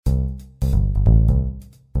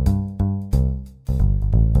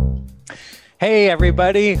Hey,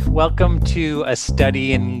 everybody. Welcome to a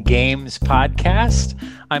Study in Games podcast.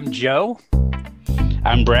 I'm Joe.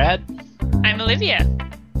 I'm Brad. I'm Olivia.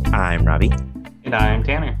 I'm Robbie. And I'm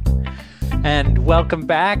Tanner. And welcome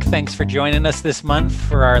back. Thanks for joining us this month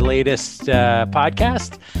for our latest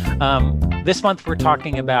podcast. This month, we're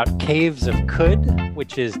talking about Caves of Qud,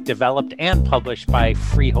 which is developed and published by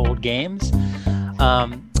Freehold Games.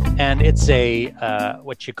 And it's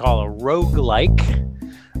what you call a roguelike.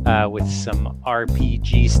 With some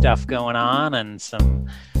RPG stuff going on and some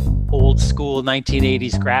old school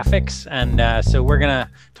 1980s graphics. And so we're going to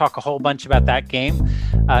talk a whole bunch about that game.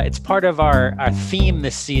 It's part of our theme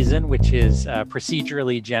this season, which is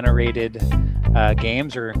procedurally generated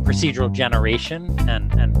games or procedural generation.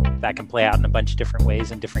 And that can play out in a bunch of different ways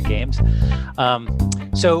in different games.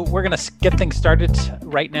 So we're going to get things started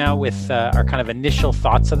right now with our kind of initial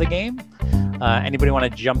thoughts of the game. Anybody want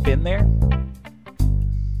to jump in there?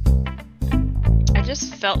 I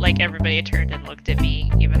just felt like everybody turned and looked at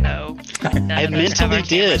me, even though I mentally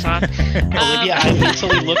did. Olivia, I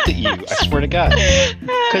mentally looked at you. I swear to God,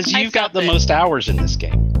 because you've got the most hours in this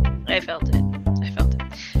game. I felt it.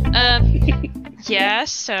 Yeah,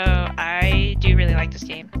 so I do really like this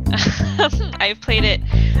game. I've played it.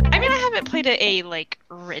 I mean, I haven't played it a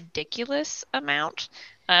ridiculous amount.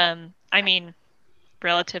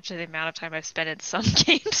 Relative to the amount of time I've spent in some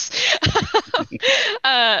games.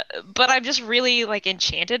 But I'm just really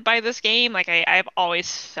enchanted by this game. I've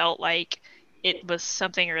always felt like it was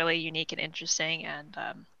something really unique and interesting, and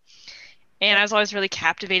I was always really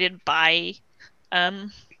captivated by the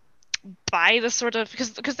sort of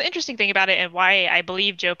because the interesting thing about it and why I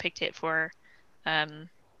believe Joe picked it for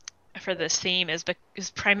this theme is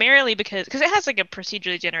primarily because it has a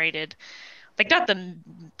procedurally generated. Not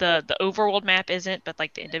the overworld map isn't, but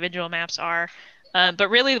the individual maps are.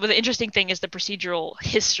 But really, the interesting thing is the procedural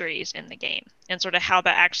histories in the game and sort of how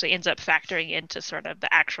that actually ends up factoring into sort of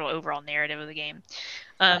the actual overall narrative of the game.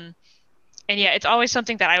 And yeah, it's always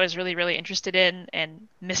something that I was really, really interested in and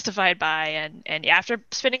mystified by. And after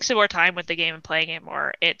spending some more time with the game and playing it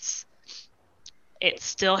more, it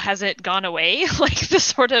still hasn't gone away. The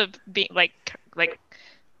sort of being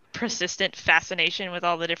persistent fascination with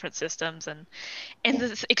all the different systems and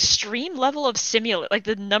this extreme level of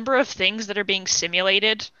the number of things that are being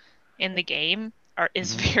simulated in the game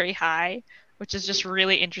is very high, which is just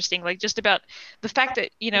really interesting. Just about the fact that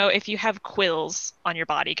if you have quills on your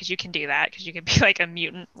body, because you can do that, because you can be a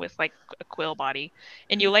mutant with a quill body,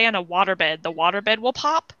 and you lay on a waterbed, the waterbed will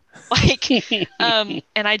pop.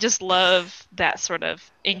 And I just love that sort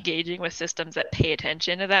of engaging with systems that pay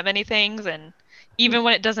attention to that many things, and even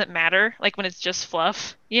when it doesn't matter, when it's just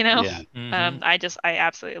fluff, Yeah. Mm-hmm. I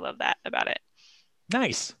absolutely love that about it.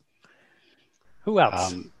 Nice. Who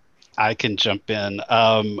else? I can jump in.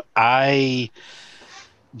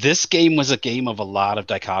 This game was a game of a lot of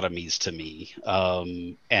dichotomies to me,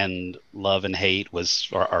 and love and hate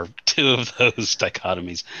are two of those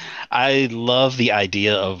dichotomies. I love the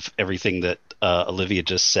idea of everything that Olivia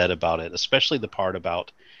just said about it, especially the part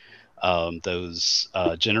about those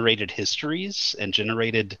generated histories and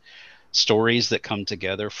generated stories that come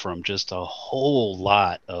together from just a whole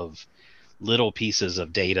lot of little pieces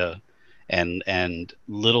of data and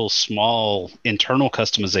little small internal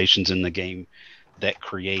customizations in the game that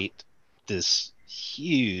create this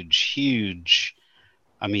huge,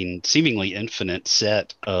 seemingly infinite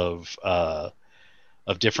set of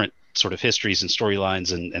different sort of histories and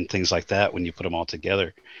storylines and things like that when you put them all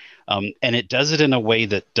together. And it does it in a way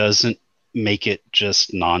that doesn't make it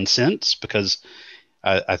just nonsense, because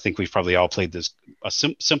I think we've probably all played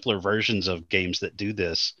simpler versions of games that do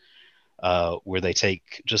this, where they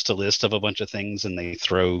take just a list of a bunch of things and they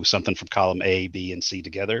throw something from column A, B, and C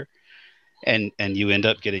together. And you end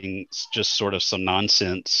up getting just sort of some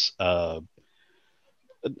nonsense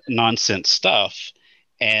stuff.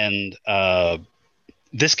 And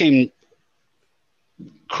this game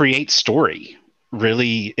creates story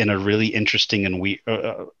really in a really interesting and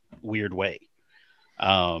weird way.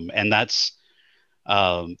 And that's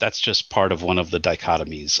just part of one of the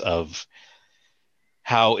dichotomies of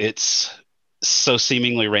how it's so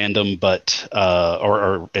seemingly random, but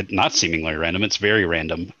or not seemingly random, it's very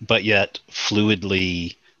random, but yet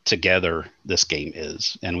fluidly together this game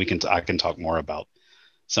is. And I can talk more about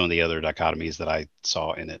some of the other dichotomies that I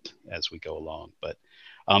saw in it as we go along. But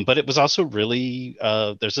it was also really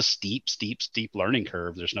there's a steep learning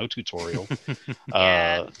curve. There's no tutorial.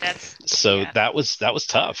 That was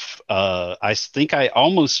tough. I think I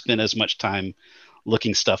almost spent as much time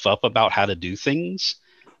looking stuff up about how to do things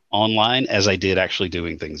online as I did actually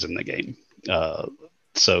doing things in the game.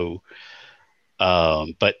 So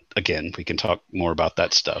But again, we can talk more about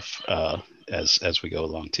that stuff as we go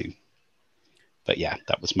along too. But yeah,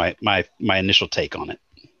 that was my initial take on it.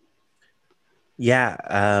 Yeah,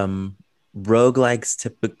 roguelikes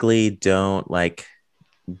typically don't like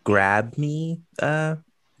grab me, and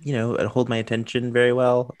hold my attention very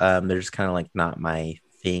well. They're just kind of like not my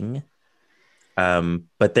thing.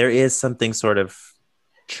 But there is something sort of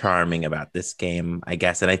charming about this game, I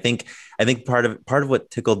guess. And I think part of what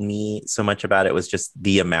tickled me so much about it was just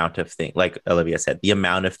the amount of things, like Olivia said, the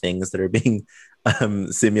amount of things that are being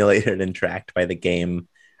simulated and tracked by the game.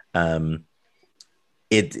 Um,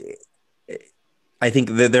 it I think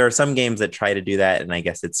there are some games that try to do that, and I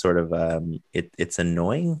guess it's sort of it's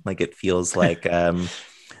annoying. Like it feels like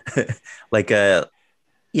like a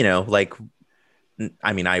like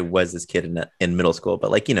I mean, I was this kid in middle school,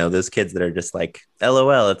 but like those kids that are just like,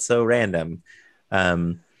 LOL, it's so random.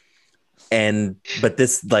 Um, but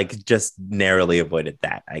this like just narrowly avoided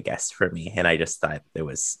that, I guess, for me, and I just thought it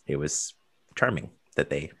was charming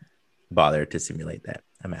that they bothered to simulate that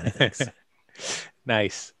amount of things.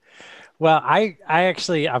 Nice. Well, I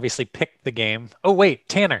actually obviously picked the game. Oh wait,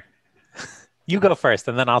 Tanner, you go first,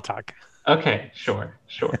 and then I'll talk. Okay, sure.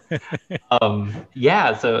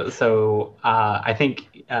 Yeah, so I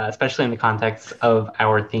think, especially in the context of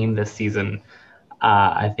our theme this season,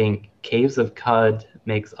 I think Caves of Cud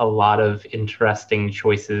makes a lot of interesting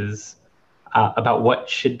choices about what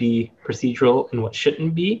should be procedural and what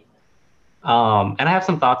shouldn't be. And I have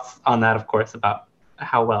some thoughts on that, of course, about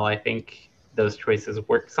how well I think those choices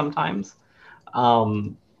work sometimes.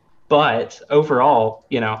 But overall,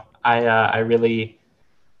 I really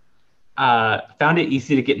found it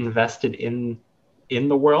easy to get invested in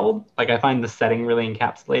the world. Like I find the setting really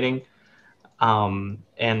encapsulating,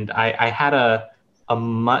 and I had a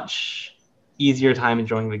much easier time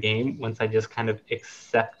enjoying the game once I just kind of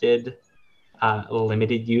accepted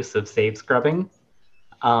limited use of save scrubbing.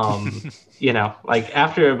 Like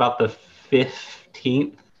after about the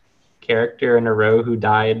 15th character in a row who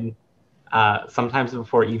died, sometimes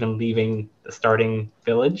before even leaving the starting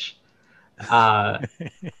village,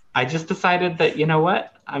 I just decided that, you know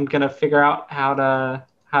what, I'm gonna figure out how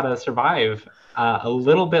to survive a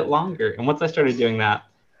little bit longer. And once I started doing that,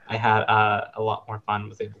 I had a lot more fun.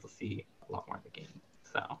 Was able to see a lot more of the game.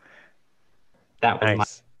 So that was my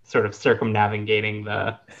Nice. sort of circumnavigating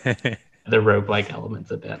the roguelike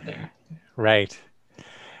elements a bit there. Right.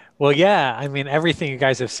 Well, yeah, I mean, everything you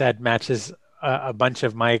guys have said matches a bunch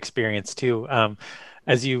of my experience too.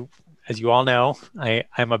 As you as you all know,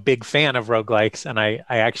 I'm a big fan of roguelikes, and I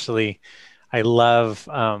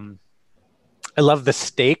love the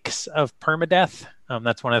stakes of permadeath.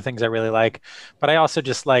 That's one of the things I really like. But I also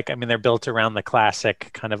just like, I mean, they're built around the classic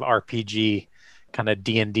kind of RPG, kind of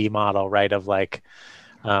D&D model, right? Of like,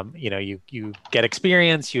 you get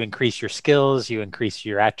experience, you increase your skills, you increase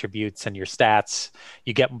your attributes and your stats,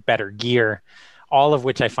 you get better gear, all of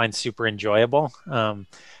which I find super enjoyable.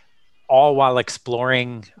 All while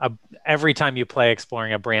every time you play,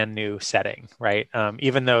 exploring a brand new setting, right?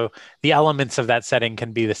 Even though the elements of that setting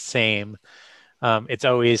can be the same, it's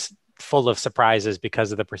always full of surprises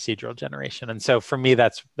because of the procedural generation. And so for me,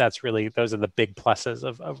 that's really, those are the big pluses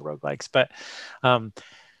of roguelikes. But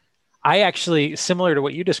I actually, similar to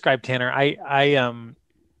what you described, Tanner, I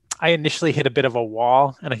initially hit a bit of a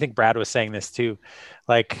wall, and I think Brad was saying this too.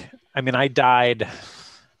 Like, I mean, I died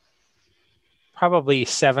probably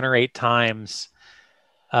 7 or 8 times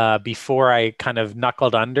before I kind of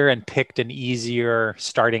knuckled under and picked an easier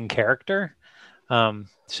starting character.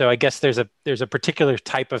 So I guess there's a particular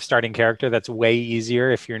type of starting character that's way easier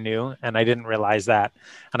if you're new, and I didn't realize that.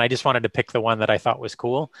 And I just wanted to pick the one that I thought was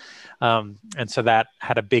cool. And so that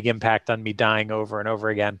had a big impact on me dying over and over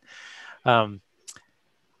again.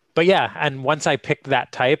 But yeah, and once I picked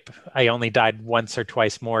that type, I only died once or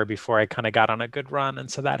twice more before I kind of got on a good run, and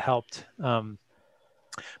so that helped.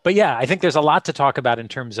 But yeah, I think there's a lot to talk about in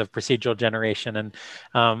terms of procedural generation, and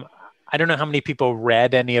I don't know how many people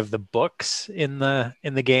read any of the books in the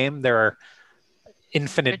game. There are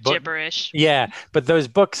infinite books. Gibberish. Yeah, but those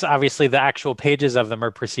books, obviously, the actual pages of them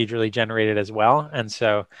are procedurally generated as well, and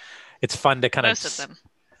so it's fun to kind Most of them.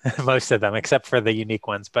 Most of them, except for the unique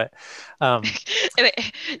ones. But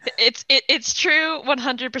it's true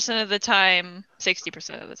 100% of the time,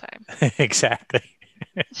 60% of the time. Exactly.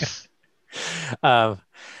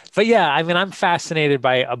 But yeah, I mean, I'm fascinated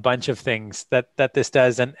by a bunch of things that this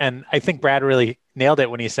does, and I think Brad really nailed it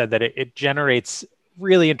when he said that it generates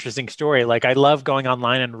really interesting story. Like, I love going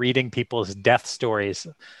online and reading people's death stories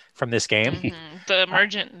from this game. Mm-hmm. The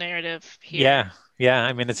emergent narrative here. Yeah.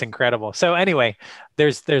 I mean, it's incredible. So anyway,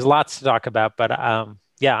 there's lots to talk about, but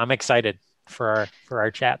yeah, I'm excited for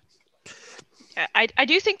our chat. I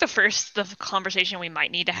do think the conversation we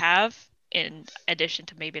might need to have, in addition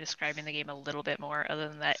to maybe describing the game a little bit more, other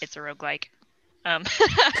than that it's a roguelike,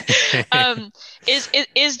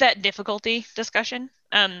 is that difficulty discussion,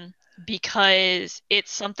 because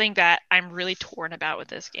it's something that I'm really torn about with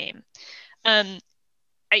this game. I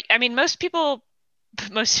mean, most of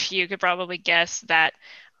you could probably guess that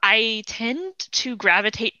I tend to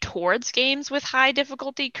gravitate towards games with high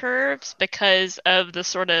difficulty curves because of the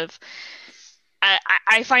sort of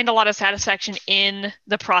I find a lot of satisfaction in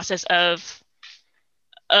the process of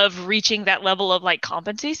reaching that level of like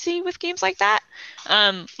competency with games like that,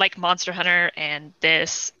 like Monster Hunter and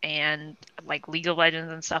this and like League of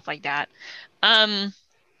Legends and stuff like that. And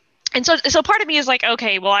so part of me is like,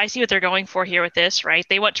 okay, well, I see what they're going for here with this, right?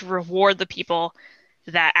 They want to reward the people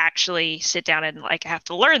that actually sit down and like have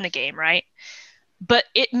to learn the game, right? But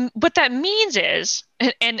what that means is,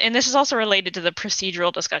 and this is also related to the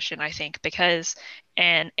procedural discussion, I think, because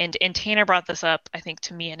and Tanner brought this up, I think,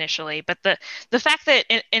 to me initially, but the fact that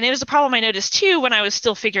and it was a problem I noticed too when I was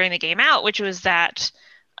still figuring the game out, which was that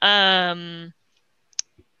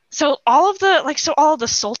so all of the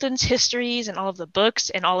Sultan's histories and all of the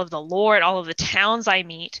books and all of the lore and all of the towns I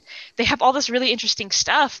meet, they have all this really interesting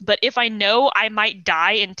stuff, but if I know I might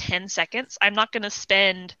die in 10 seconds, I'm not going to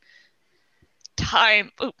spend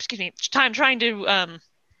time trying to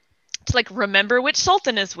like remember which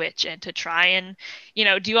sultan is which and to try and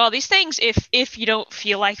do all these things if you don't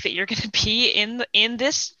feel like that you're going to be in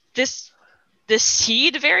this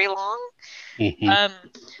seed very long.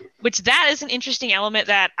 Which that is an interesting element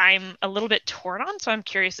that I'm a little bit torn on, so I'm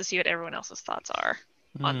curious to see what everyone else's thoughts are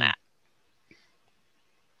on that.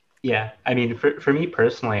 Yeah, I mean, for me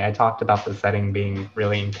personally, I talked about the setting being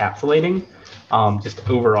really encapsulating, just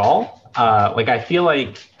overall. Like I feel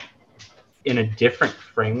like in a different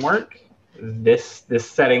framework, this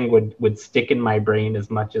setting would stick in my brain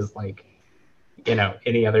as much as like,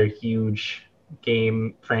 any other huge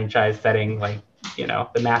game franchise setting, like,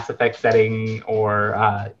 the Mass Effect setting or,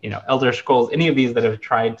 Elder Scrolls, any of these that have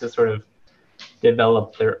tried to sort of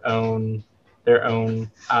develop their own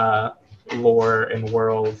lore and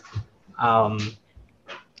world.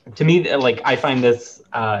 To me, like I find this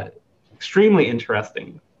extremely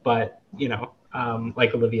interesting, but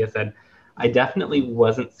like Olivia said, I definitely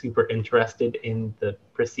wasn't super interested in the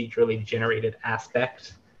procedurally generated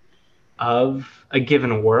aspect of a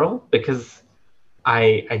given world because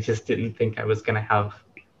I just didn't think I was going to have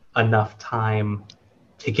enough time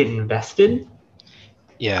to get invested.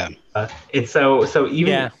 Yeah. And so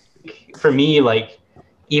even for me, like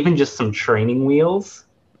even just some training wheels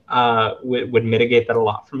would mitigate that a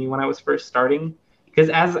lot for me when I was first starting. Because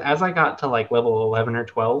as I got to like level 11 or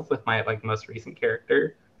 12 with my like most recent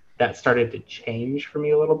character, that started to change for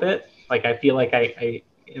me a little bit. Like I feel like I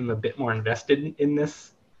am a bit more invested in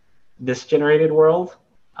this generated world.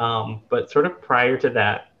 But sort of prior to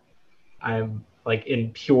that, I'm like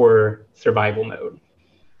in pure survival mode.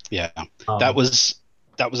 Yeah, that was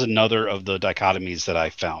another of the dichotomies that I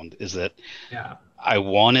found is that I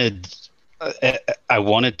wanted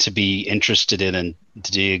to be interested in and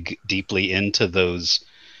dig deeply into those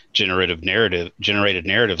generated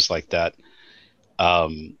narratives like that.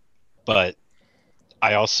 But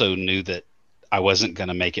I also knew that I wasn't going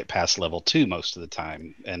to make it past level 2 most of the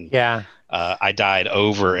time. And I died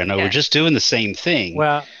over and over just doing the same thing.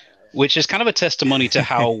 Well, which is kind of a testimony to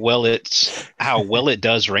how well it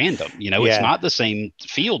does random. It's not the same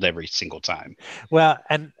field every single time. Well,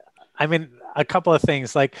 and I mean, a couple of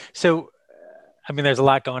things there's a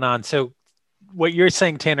lot going on. So what you're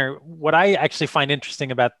saying, Tanner, what I actually find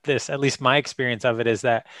interesting about this, at least my experience of it, is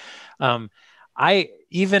that the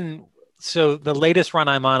latest run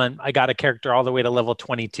I'm on, I got a character all the way to level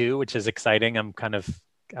 22, which is exciting. I'm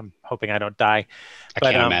hoping I don't die. I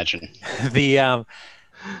can't imagine.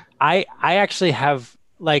 I actually have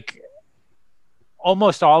like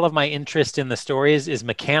almost all of my interest in the stories is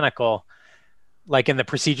mechanical. Like in the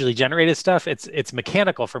procedurally generated stuff, it's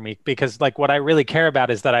mechanical for me because like what I really care about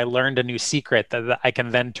is that I learned a new secret that I can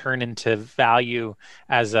then turn into value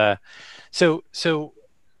as a. So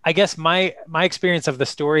I guess my experience of the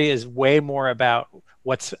story is way more about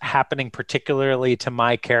what's happening particularly to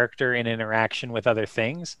my character in interaction with other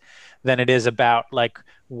things than it is about like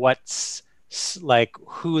what's like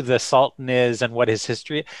who the Sultan is and what his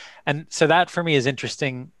history. And so that for me is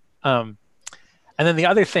interesting. And then the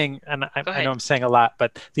other thing, and I know I'm saying a lot,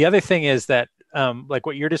 but the other thing is that like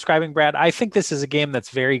what you're describing, Brad, I think this is a game that's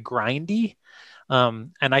very grindy.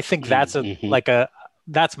 And I think that's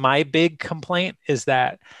that's my big complaint is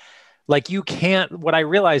that like what I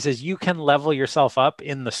realize is you can level yourself up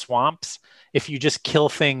in the swamps if you just kill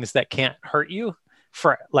things that can't hurt you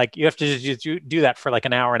for like, you have to just do that for like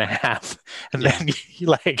an hour and a half. And then you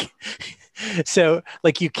like, so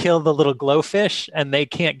like you kill the little glowfish and they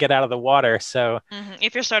can't get out of the water. So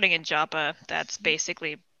if you're starting in Joppa, that's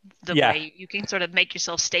basically the way you can sort of make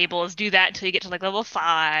yourself stable, is do that until you get to like level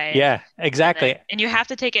 5. Yeah, exactly. And you have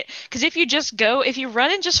to take it, because if you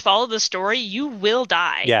run and just follow the story, you will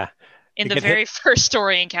die. Yeah. In the very first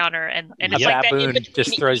story encounter, and it's like that in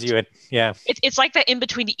just throws you in. Yeah. It's like that in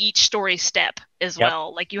between each story step as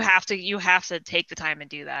well. Like you have to take the time and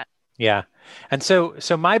do that. Yeah. And so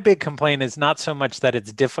my big complaint is not so much that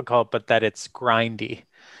it's difficult, but that it's grindy.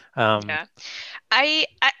 Yeah. I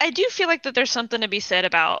do feel like that there's something to be said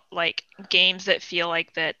about like games that feel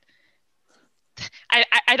like that.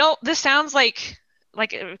 I don't, this sounds like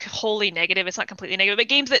wholly negative. It's not completely negative, but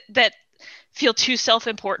games that feel too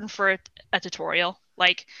self-important for a tutorial.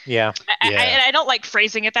 Like, I don't like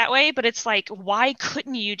phrasing it that way, but it's like, why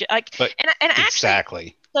couldn't you and actually,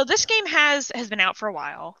 exactly. So this game has been out for a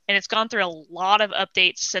while, and it's gone through a lot of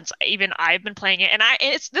updates since even I've been playing it. And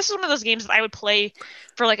this is one of those games that I would play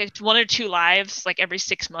for like 1 or 2 lives, like every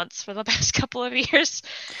 6 months for the past couple of years.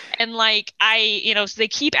 And like so they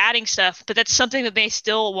keep adding stuff, but that's something that they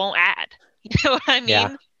still won't add. You know what I mean?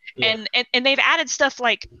 Yeah. Yeah. And they've added stuff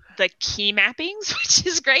like the key mappings, which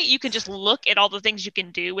is great. You can just look at all the things you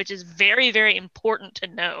can do, which is very, very important to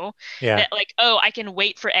know. Yeah. That like, I can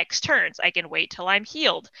wait for X turns. I can wait till I'm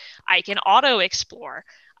healed. I can auto explore.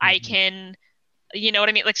 I can, you know what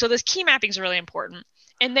I mean? Like, so those key mappings are really important.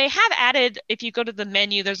 And they have added, if you go to the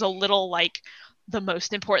menu, there's a little like the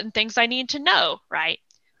most important things I need to know, right?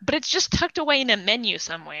 But it's just tucked away in a menu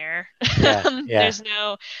somewhere. There's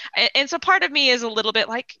no, and so part of me is a little bit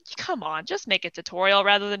like, come on, just make a tutorial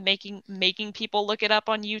rather than making people look it up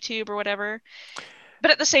on YouTube or whatever. But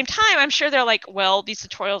at the same time, I'm sure they're like, well, these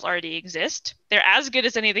tutorials already exist. They're as good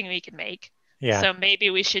as anything we can make. Yeah. So maybe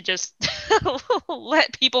we should just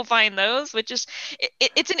let people find those, which is,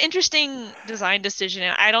 it's an interesting design decision.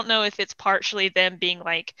 And I don't know if it's partially them being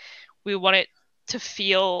like, we want it to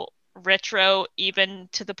feel retro even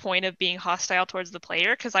to the point of being hostile towards the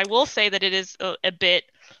player, because I will say that it is a bit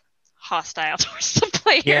hostile towards the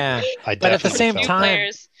player. Yeah, but at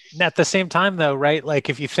the same time though, right, like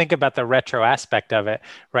if you think about the retro aspect of it,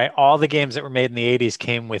 right, all the games that were made in the 80s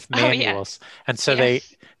came with manuals. And so they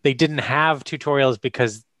didn't have tutorials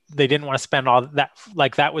because they didn't want to spend all that,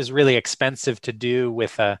 like that was really expensive to do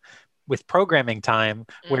with programming time,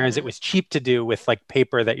 whereas it was cheap to do with like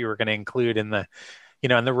paper that you were going to include in the,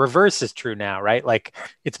 and the reverse is true now, right? Like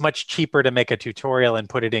it's much cheaper to make a tutorial and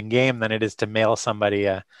put it in game than it is to mail somebody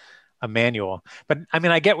a manual. But I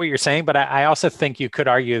mean, I get what you're saying, but I also think you could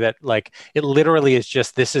argue that like it literally is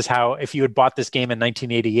just, this is how, if you had bought this game in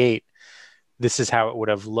 1988, this is how it would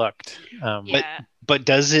have looked. But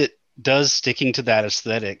does sticking to that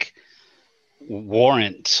aesthetic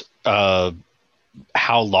warrant how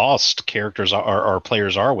lost characters or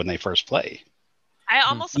players are when they first play?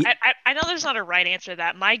 I know there's not a right answer to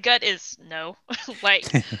that. My gut is no. Like,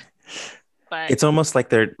 but it's almost like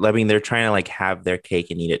they're trying to like have their cake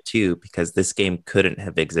and eat it too, because this game couldn't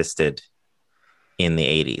have existed in the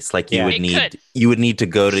 80s. Like you would need to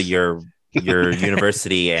go to your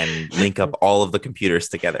university and link up all of the computers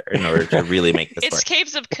together in order to really make this work. It's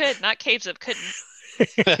Caves of Could, not Caves of Couldn't.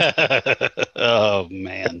 Oh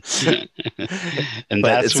man. And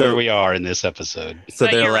that's where we are in this episode. So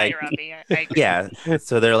they're like, right,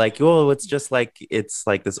 so they're like, well, it's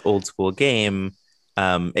like this old school game,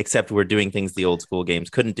 except we're doing things the old school games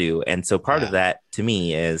couldn't do. And so part of that to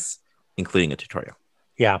me is including a tutorial.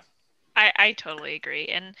 Yeah. I totally agree.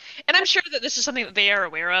 And I'm sure that this is something that they are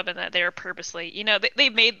aware of, and that they are purposely, they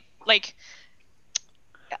made like,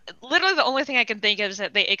 literally the only thing I can think of is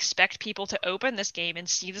that they expect people to open this game and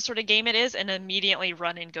see the sort of game it is and immediately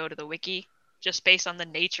run and go to the wiki, just based on the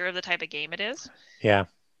nature of the type of game it is. Yeah.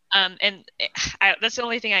 And that's the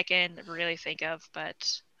only thing I can really think of,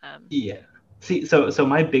 but yeah. See, so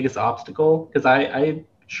my biggest obstacle, because I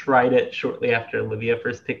tried it shortly after Olivia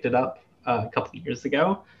first picked it up a couple of years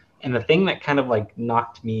ago, and the thing that kind of like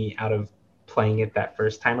knocked me out of playing it that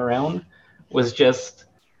first time around was just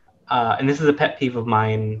and this is a pet peeve of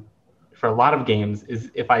mine for a lot of games, is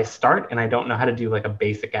if I start and I don't know how to do like a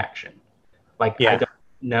basic action, like I don't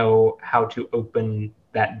know how to open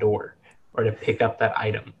that door or to pick up that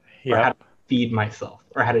item or how to feed myself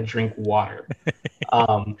or how to drink water.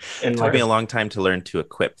 And it took me a long time to learn to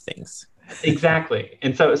equip things. Exactly.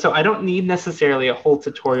 And so I don't need necessarily a whole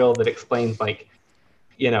tutorial that explains like,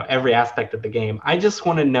 every aspect of the game. I just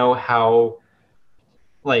want to know how,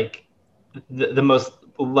 like, the most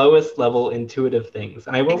lowest level intuitive things.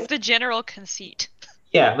 And I will It's the general conceit.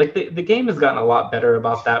 yeah, like the game has gotten a lot better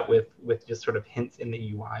about that with just sort of hints in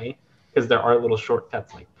the UI, because there are little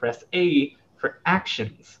shortcuts like press A for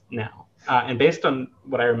actions now. And based on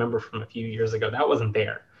what I remember from a few years ago, that wasn't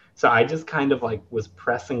there. So I just kind of like was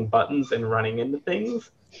pressing buttons and running into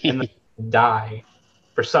things and then die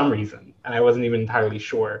for some reason, and I wasn't even entirely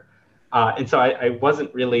sure. And so I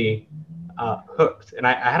wasn't really hooked, and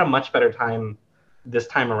I had a much better time this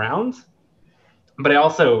time around. But I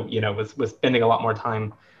also, was spending a lot more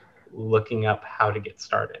time looking up how to get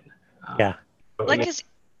started. Yeah. So, Like, because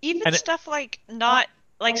even And stuff like not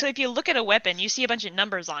like, so if you look at a weapon, you see a bunch of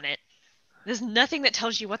numbers on it. There's nothing that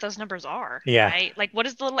tells you what those numbers are. Yeah. Right? Like, what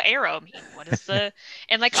does the little arrow mean? What is the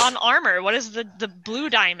and like on armor, what is the blue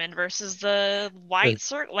diamond versus the white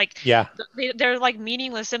circle? Like, Yeah. they're like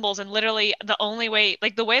meaningless symbols, and literally the only way,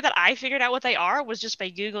 like the way that I figured out what they are was just by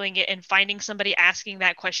Googling it and finding somebody asking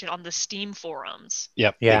that question on the Steam forums.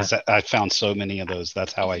 Yep. Yeah. I found so many of those.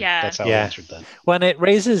 That's how I Yeah. I answered that. Well, and it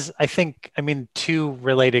raises, I mean, two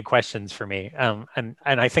related questions for me. And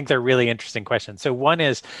I think they're really interesting questions. So one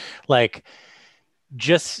is like,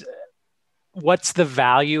 just what's the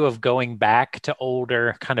value of going back to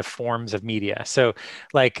older kind of forms of media? So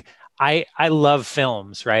like, I love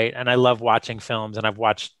films, right? And I love watching films, and I've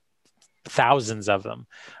watched thousands of them.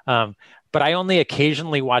 But I only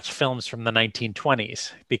occasionally watch films from the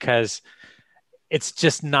 1920s because it's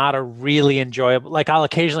just not a really enjoyable, like I'll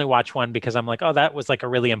occasionally watch one because I'm like, oh, that was like a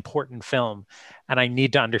really important film and I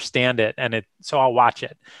need to understand it. So I'll watch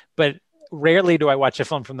it. But rarely do I watch a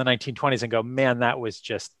film from the 1920s and go, man, that was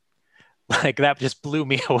just like, that just blew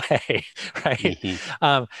me away. Right.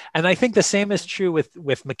 Mm-hmm. And I think the same is true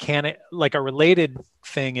with mechanic, like a related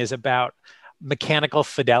thing is about mechanical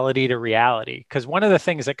fidelity to reality. Because one of the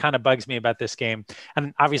things that kind of bugs me about this game,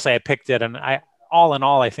 and obviously I picked it, and all in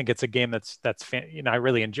all, I think it's a game that's I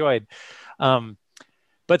really enjoyed.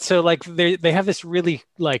 But so like they have this really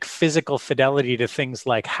like physical fidelity to things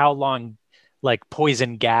like how long like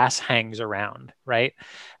poison gas hangs around, right?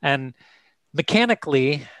 And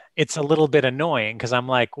mechanically, it's a little bit annoying because I'm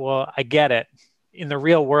like, well, I get it. In the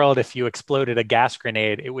real world, if you exploded a gas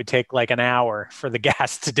grenade, it would take like an hour for the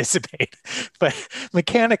gas to dissipate. But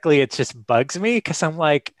mechanically, it just bugs me because I'm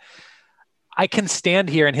like, I can stand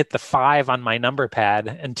here and hit the 5 on my number pad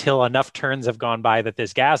until enough turns have gone by that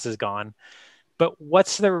this gas is gone. But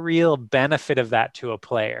what's the real benefit of that to a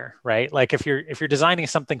player, right? Like if you're designing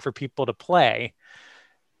something for people to play,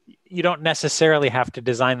 you don't necessarily have to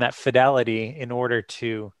design that fidelity in order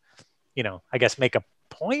to, I guess make a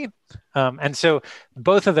point. And so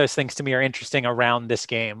both of those things to me are interesting around this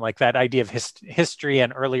game, like that idea of history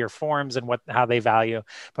and earlier forms and how they value,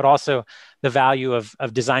 but also the value of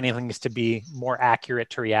designing things to be more accurate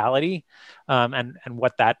to reality, and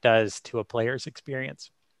what that does to a player's experience.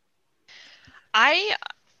 I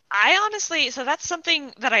honestly, so that's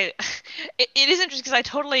something that it is interesting because I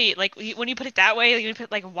totally, like, when you put it that way, you put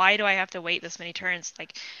like, why do I have to wait this many turns?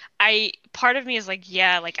 Like, part of me is like,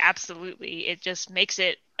 yeah, like, absolutely. It just makes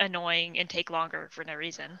it annoying and take longer for no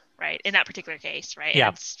reason, right? In that particular case, right? Yeah.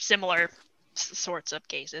 And it's similar sorts of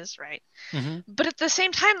cases, right? Mm-hmm. But at the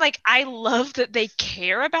same time, like, I love that they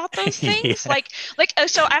care about those things. Yeah.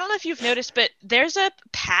 So I don't know if you've noticed, but there's a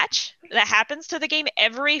patch that happens to the game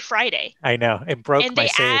every Friday. I know, it broke And my they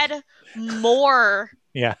save. add more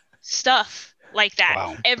Yeah. stuff like that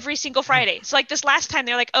Wow. every single Friday. So like this last time,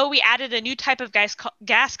 they're like, oh, we added a new type of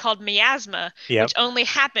gas called miasma, Yep. which only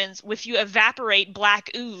happens if you evaporate black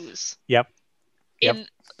ooze. Yep.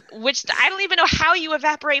 Which I don't even know how you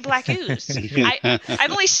evaporate black ooze.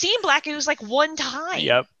 I've only seen black ooze like one time.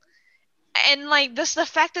 Yep. And like the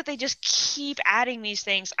fact that they just keep adding these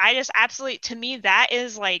things, I just absolutely, to me, that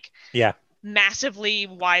is like, Yeah. massively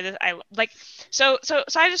why I like. So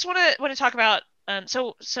I just want to talk about.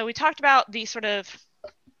 So we talked about the sort of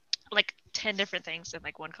like 10 different things in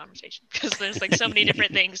like one conversation, because there's like so many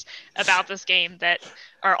different things about this game that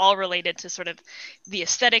are all related to sort of the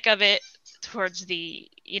aesthetic of it, towards the,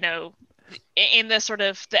 in the sort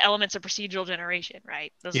of the elements of procedural generation,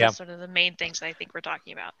 right? Those Yeah. are sort of the main things that I think we're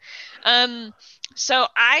talking about. So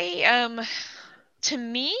I to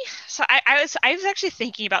me, so I was actually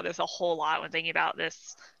thinking about this a whole lot when thinking about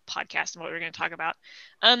this podcast and what we're going to talk about.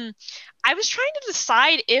 I was trying to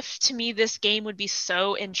decide if, to me, this game would be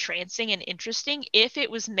so entrancing and interesting if it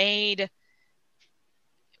was made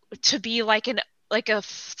to be like a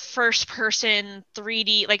first person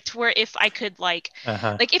 3D, like to where if I could like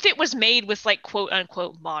if it was made with like quote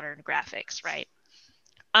unquote modern graphics, right?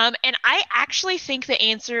 And I actually think the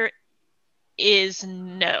answer is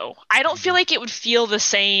no. I don't feel like it would feel the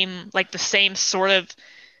same sort of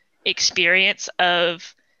experience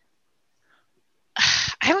of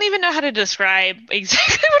I don't even know how to describe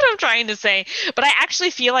exactly what I'm trying to say, but I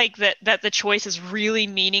actually feel like that the choice is really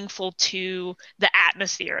meaningful to the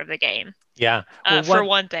atmosphere of the game. Yeah. For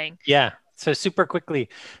one thing. Yeah. So super quickly.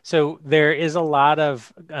 So there is a lot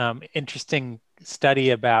of interesting study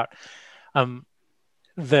about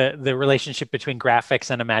the relationship between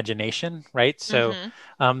graphics and imagination, right? So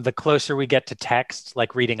the closer we get to text,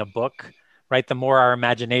 like reading a book, right, the more our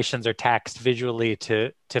imaginations are taxed visually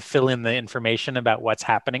to fill in the information about what's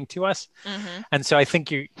happening to us. And so I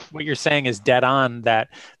think what you're saying is dead on, that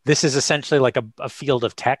this is essentially like a field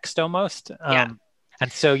of text almost. And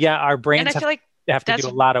so our brains have to do a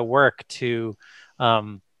lot of work to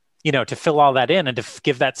to fill all that in and to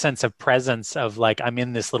give that sense of presence of like, I'm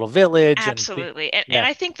in this little village. Absolutely. And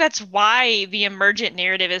I think that's why the emergent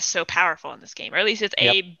narrative is so powerful in this game, or at least it's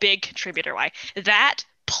a big contributor why. That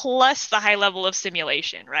plus the high level of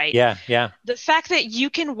simulation, right? Yeah. The fact that you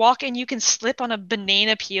can walk and you can slip on a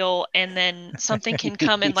banana peel and then something can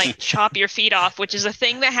come and like chop your feet off, which is a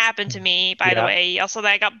thing that happened to me, by the way. Also,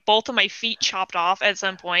 that I got both of my feet chopped off at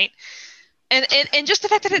some point. And just the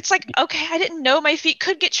fact that it's like, okay, I didn't know my feet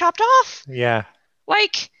could get chopped off. Yeah.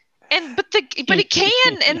 Like, but it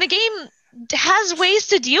can, and the game has ways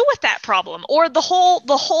to deal with that problem, or the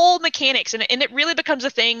whole mechanics, and it really becomes a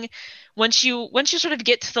thing once you sort of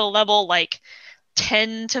get to the level like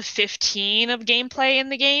 10 to 15 of gameplay in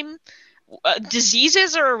the game.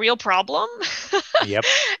 Diseases are a real problem. Yep.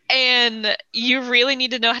 And you really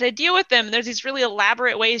need to know how to deal with them. There's these really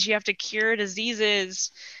elaborate ways you have to cure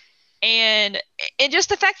diseases. And just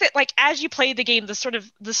the fact that like as you play the game,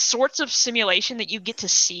 the sorts of simulation that you get to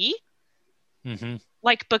see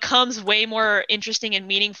like becomes way more interesting and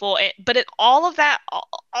meaningful. But all of that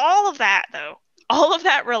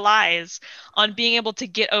relies on being able to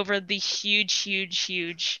get over the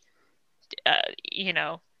huge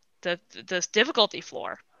the difficulty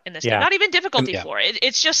floor in this game. Not even difficulty floor.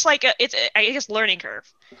 It's just like I guess learning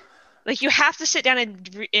curve. Like you have to sit down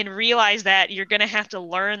and realize that you're going to have to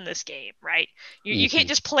learn this game, right? You can't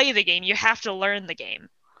just play the game. You have to learn the game.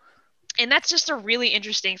 And that's just a really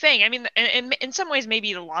interesting thing. I mean, in some ways,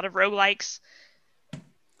 maybe a lot of roguelikes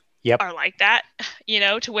are like that,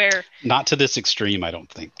 to where... Not to this extreme, I don't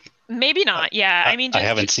think. Maybe not, yeah. I mean, I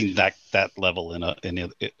haven't seen that level in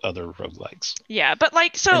other roguelikes. Yeah, but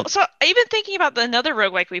like, so even thinking about another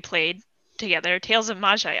roguelike we played together, Tales of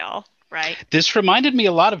Maj'Eyal, right? This reminded me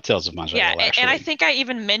a lot of Tales of Maj'Eyal, actually. And I think I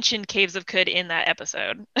even mentioned Caves of Qud in that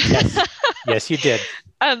episode. Yes, you did.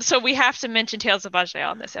 So we have to mention Tales of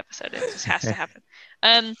Maj'Eyal in this episode. It just has to happen.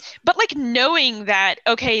 But like knowing that,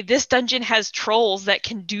 okay, this dungeon has trolls that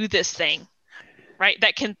can do this thing, right?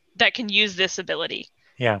 That can use this ability.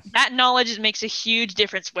 Yeah. That knowledge makes a huge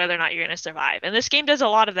difference whether or not you're going to survive. And this game does a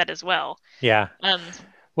lot of that as well. Yeah.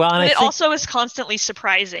 Well, and it also is constantly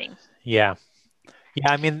surprising. Yeah.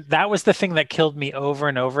 Yeah, I mean, that was the thing that killed me over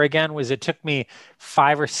and over again, was it took me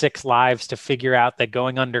 5 or 6 lives to figure out that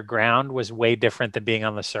going underground was way different than being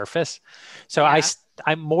on the surface. So I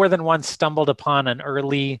more than once stumbled upon an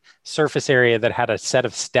early surface area that had a set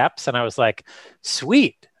of steps, and I was like,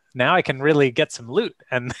 sweet, now I can really get some loot.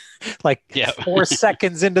 And 4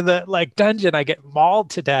 seconds into the dungeon, I get mauled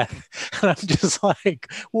to death. And I'm just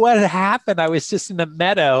like, what happened? I was just in a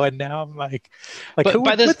meadow, and now I'm like who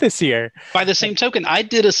would put this here? By the same token, I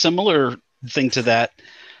did a similar thing to that.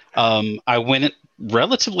 I went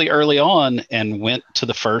relatively early on and went to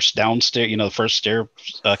the first downstairs, the first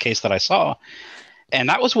staircase that I saw. And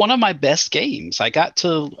that was one of my best games. I got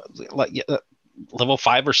to level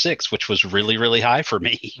 5 or 6, which was really, really high for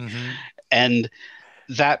me. And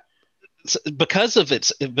that, because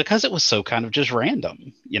it was so kind of just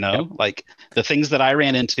random, like the things that I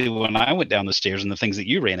ran into when I went down the stairs and the things that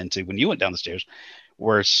you ran into when you went down the stairs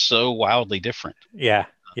were so wildly different. Yeah.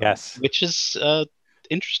 Yes. Which is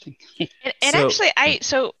interesting. I'm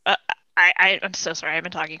so sorry. I've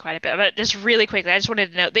been talking quite a bit, but just really quickly, I just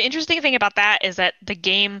wanted to know the interesting thing about that is that the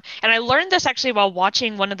game, and I learned this actually while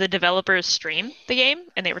watching one of the developers stream the game,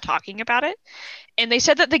 and they were talking about it, and they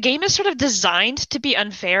said that the game is sort of designed to be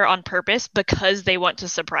unfair on purpose because they want to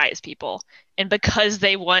surprise people and because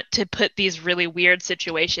they want to put these really weird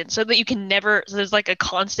situations so that you can never, so there's like a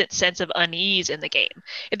constant sense of unease in the game.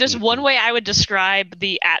 If there's one way I would describe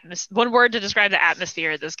one word to describe the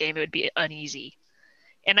atmosphere of this game, it would be uneasy.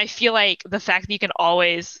 And I feel like the fact that you can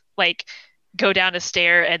always go down a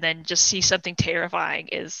stair and then just see something terrifying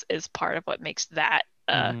is part of what makes that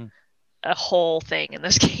a whole thing in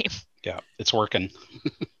this game. Yeah, it's working.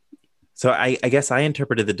 So I guess I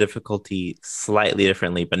interpreted the difficulty slightly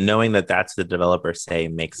differently, but knowing that that's the developers say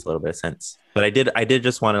makes a little bit of sense. But I did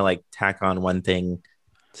just want to like tack on one thing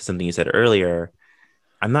to something you said earlier.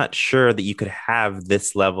 I'm not sure that you could have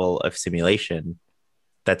this level of simulation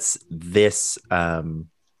that's this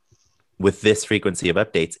with this frequency of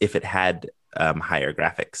updates if it had higher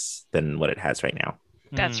graphics than what it has right now.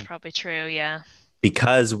 That's Mm. probably true. Yeah.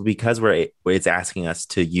 Because it's asking us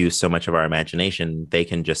to use so much of our imagination, they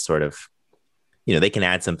can just sort of, they can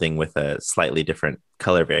add something with a slightly different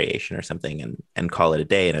color variation or something and call it a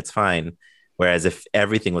day and it's fine. Whereas if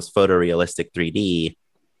everything was photorealistic 3D,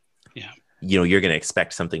 Yeah. You're going to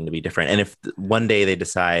expect something to be different. And if one day they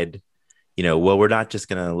decide, well, we're not just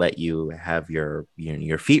going to let you have your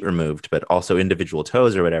feet removed, but also individual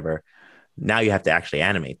toes or whatever, now you have to actually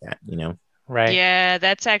animate that, Right. Yeah,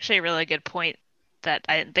 that's actually a really good point that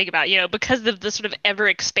I didn't think about. Because of the sort of ever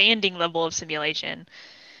expanding level of simulation,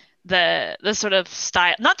 the sort of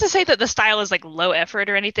style, not to say that the style is like low effort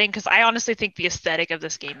or anything, because I honestly think the aesthetic of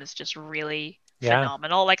this game is just really Yeah.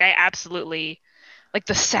 phenomenal. Like I absolutely like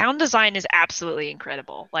the sound design is absolutely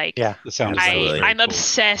incredible. Like Yeah. The sound Absolutely. design is very I'm cool.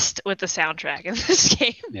 obsessed with the soundtrack in this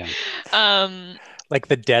game. Yeah. Like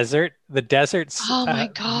the desert's Oh my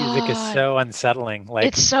music is God. so unsettling. Like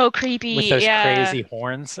It's so creepy. with those Yeah. crazy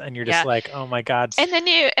horns, and you're just Yeah. like, oh my God. And then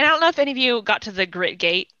I don't know if any of you got to the Grit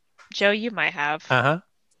Gate. Joe, you might have. Uh-huh.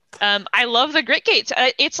 I love the Grit Gates.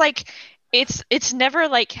 It's like it's never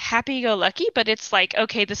like happy-go-lucky, but it's like,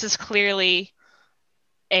 okay, this is clearly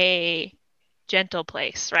a gentle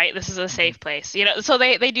place, right? This is a safe place. So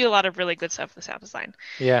they do a lot of really good stuff with the sound design.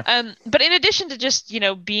 Yeah. But in addition to just,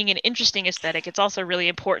 being an interesting aesthetic, it's also really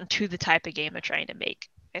important to the type of game they're trying to make,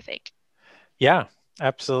 I think. Yeah,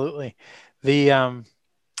 absolutely. The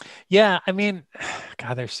yeah, I mean,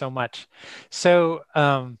 God, there's so much. So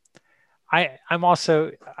I'm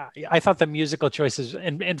also I thought the musical choices,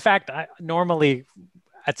 and in fact, normally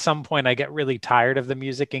at some point I get really tired of the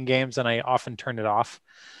music in games and I often turn it off.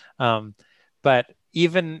 But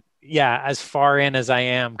even as far in as I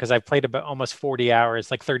am, because I've played about almost 40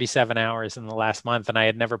 hours, like 37 hours in the last month, and I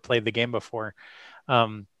had never played the game before.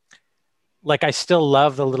 Like I still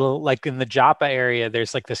love the little, like in the Joppa area,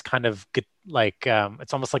 there's like this kind of like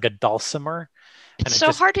it's almost like a dulcimer. It's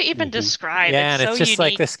so hard to even Mhm. describe. Yeah, It's and so it's just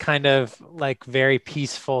like unique. this kind of like very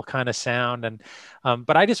peaceful kind of sound. And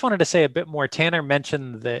but I just wanted to say a bit more. Tanner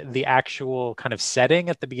mentioned the actual kind of setting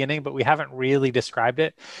at the beginning, but we haven't really described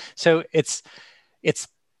it. So it's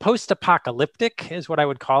post-apocalyptic is what I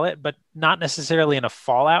would call it, but not necessarily in a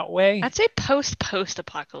Fallout way. I'd say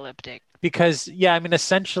post-apocalyptic. Because I mean,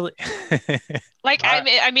 essentially, Like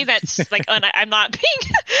I mean that's like I'm not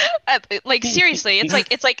being like seriously.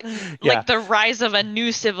 It's like Yeah. the rise of a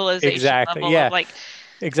new civilization Exactly, level yeah. of like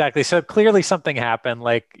exactly. So clearly something happened,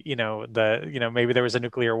 like maybe there was a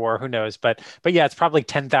nuclear war, who knows? But yeah, it's probably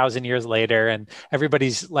 10,000 years later, and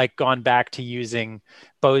everybody's like gone back to using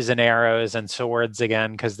bows and arrows and swords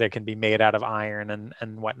again because they can be made out of iron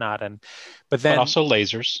and whatnot. But But then also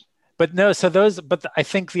lasers. But no, so I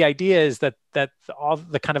think the idea is that all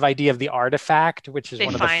the kind of idea of the artifact, which is they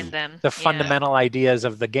one of find them. the Yeah. fundamental ideas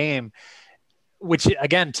of the game, which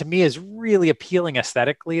again to me is really appealing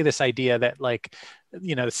aesthetically. This idea that like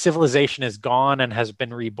civilization is gone and has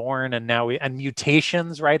been reborn, and now and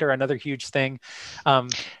mutations, right, are another huge thing.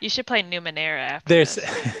 You should play Numenera after There's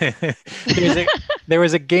this. there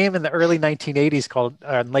was a game in the early 1980s called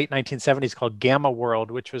late 1970s called Gamma World,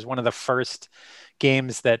 which was one of the first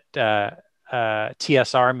games that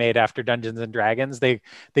TSR made after Dungeons and Dragons. They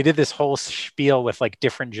did this whole spiel with like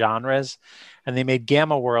different genres, and they made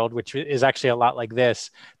Gamma World, which is actually a lot like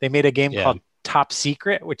this. They made a game called Top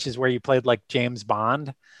Secret, which is where you played like James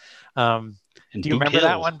Bond. Do you remember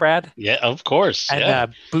that one, Brad? Yeah, of course.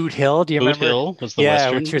 And Boot Hill, do you remember? Boot Hill was the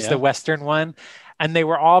Western. Which was the Western one. And they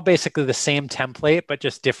were all basically the same template, but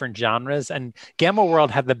just different genres. And Gamma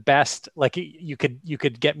World had the best, like you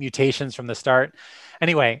could get mutations from the start.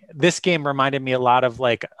 Anyway, this game reminded me a lot of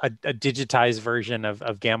like a digitized version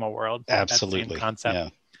of Gamma World. Absolutely. That same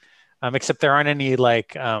concept. Yeah. Except there aren't any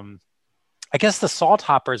like, I guess the salt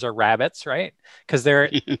hoppers are rabbits, right? Because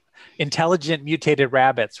they're intelligent mutated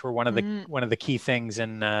rabbits were one of the key things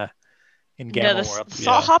in Gamma World.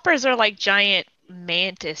 Salt hoppers are like giant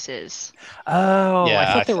mantises. Oh, yeah,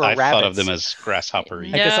 I thought they were rabbits. I thought of them as grasshopper. No,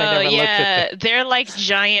 I guess I never looked at they're like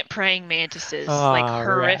giant praying mantises, like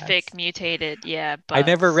horrific rats. Mutated. Yeah, I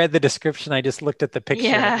never bugs. read the description. I just looked at the picture.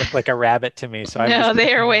 Yeah. It looked like a rabbit to me. So No,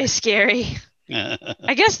 they are way scary.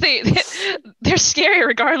 I guess they're scary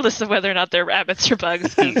regardless of whether or not they're rabbits or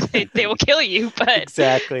bugs. 'Cause they will kill you. But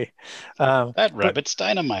exactly. That rabbit's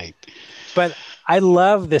dynamite. But I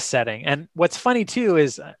love this setting. And what's funny too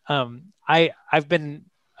is I've been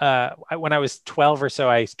when I was 12 or so,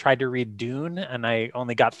 I tried to read Dune and I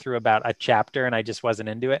only got through about a chapter and I just wasn't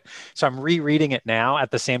into it. So I'm rereading it now at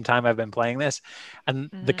the same time I've been playing this. And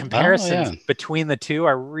the comparisons between the two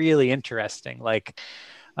are really interesting. Like,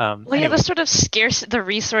 well, yeah, the sort of the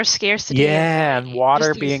resource scarcity. Yeah, and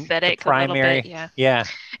water being the primary. Yeah.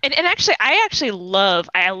 And actually, I love.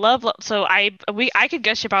 So I could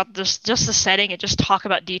gush about just the setting and just talk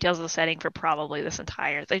about details of the setting for probably this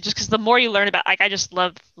entire thing. Just because the more you learn about, like, I just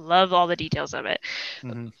love all the details of it.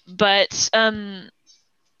 Mm-hmm. But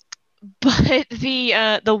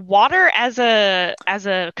the water as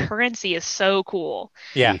a currency is so cool.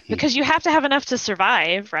 Yeah. Because you have to have enough to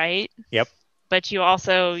survive, right? Yep. But you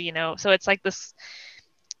also, so it's like this.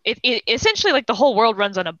 It essentially, like, the whole world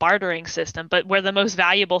runs on a bartering system, but where the most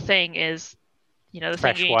valuable thing is, the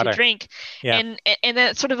fresh thing you water. need to drink. Yeah. And then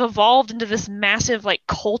it sort of evolved into this massive, like,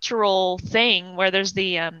 cultural thing where there's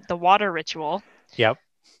the water ritual. Yep.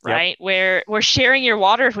 Right. Where sharing your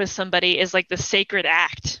water with somebody is like the sacred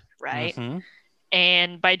act. Right. Mm-hmm.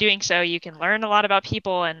 And by doing so, you can learn a lot about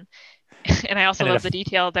people. And I also love the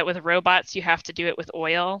detail that with robots, you have to do it with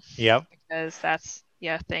oil. Yep. Because that's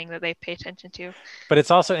a thing that they pay attention to. But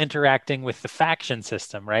it's also interacting with the faction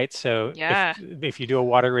system, right? So if you do a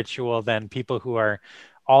water ritual, then people who are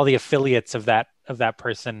all the affiliates of that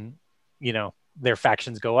person, their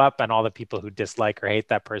factions go up, and all the people who dislike or hate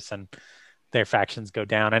that person, their factions go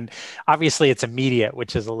down. And obviously it's immediate,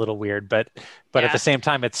 which is a little weird, but at the same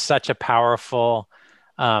time, it's such a powerful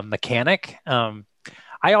mechanic.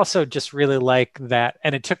 I also just really like that.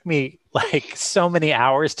 And it took me like so many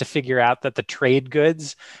hours to figure out that the trade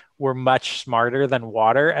goods were much smarter than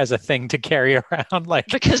water as a thing to carry around. Like,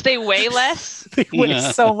 because they weigh less. They weigh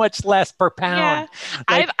so much less per pound. Yeah.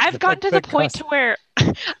 Like, I've gotten to the point to where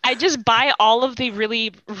I just buy all of the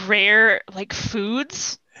really rare, like,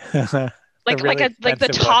 foods. Like the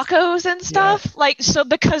tacos and stuff, like, so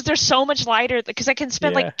because they're so much lighter, because I can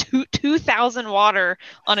spend like 2,000 water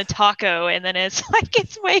on a taco, and then it's like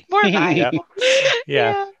it's way more valuable.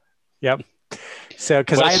 Yeah. Yep. So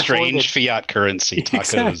because I strange fiat currency tacos.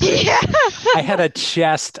 Exactly. Yeah. I had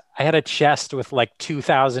a chest with like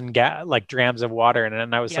 2,000 drams of water in it,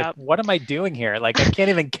 and I was like, what am I doing here? Like, I can't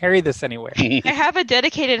even carry this anywhere. I have a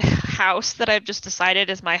dedicated house that I've just decided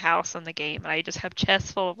is my house in the game, and I just have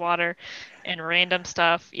chests full of water and random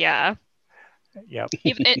stuff. Yeah. Yep.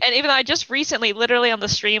 Even though I just recently, literally on the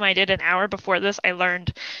stream I did an hour before this, I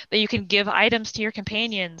learned that you can give items to your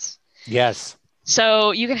companions. Yes. So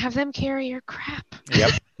you can have them carry your crap.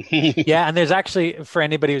 Yep. Yeah, and there's actually, for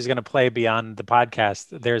anybody who's going to play beyond the podcast,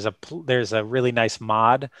 there's a really nice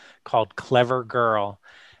mod called Clever Girl,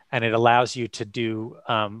 and it allows you to do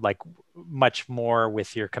like much more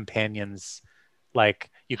with your companions. Like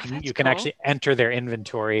you can actually enter their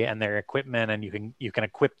inventory and their equipment, and you can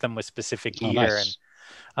equip them with specific gear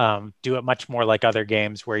and do it much more like other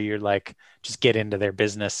games where you're like just get into their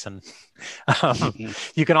business. And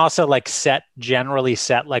you can also like generally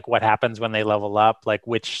set like what happens when they level up, like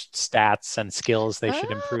which stats and skills they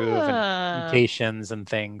should improve and mutations and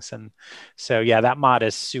things. And so that mod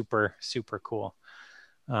is super, super cool.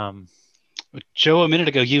 Joe, a minute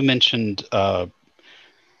ago you mentioned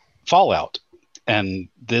Fallout, and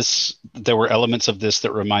there were elements of this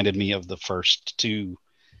that reminded me of the first two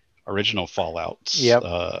original Fallouts. Yep.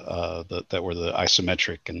 That were the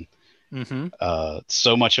isometric, and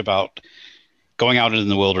so much about going out into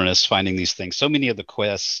the wilderness, finding these things. So many of the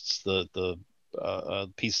quests, the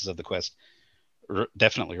pieces of the quest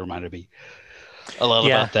definitely reminded me a lot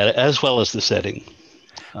about that, as well as the setting.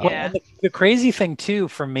 Well, the crazy thing too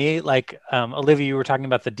for me, like Olivia, you were talking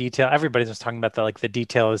about the detail. Everybody was talking about the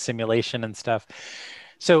detail of the simulation and stuff.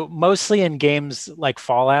 So mostly in games like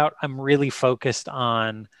Fallout, I'm really focused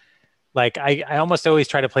on, like, I almost always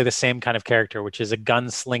try to play the same kind of character, which is a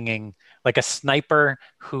gunslinging, like a sniper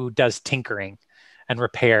who does tinkering and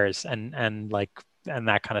repairs and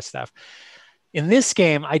that kind of stuff. In this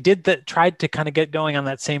game, I tried to kind of get going on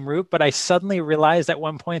that same route, but I suddenly realized at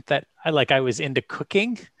one point that I was into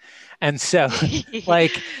cooking. And so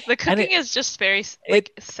like the cooking is just very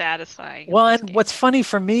satisfying. Well, and what's funny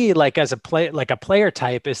for me, like as a player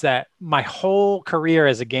type, is that my whole career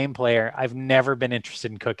as a game player, I've never been interested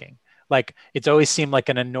in cooking. Like it's always seemed like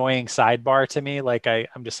an annoying sidebar to me. Like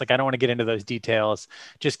I'm just like, I don't want to get into those details.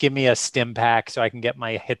 Just give me a stim pack so I can get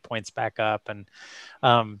my hit points back up.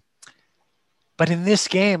 And, But in this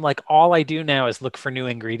game, like all I do now is look for new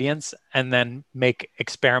ingredients and then make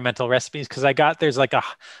experimental recipes because there's like a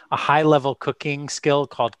high level cooking skill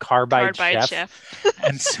called Carbide Chef.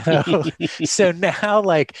 And so now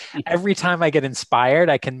like every time I get inspired,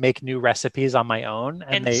 I can make new recipes on my own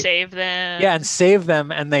and save them. Yeah, and save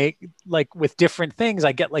them. And they like with different things,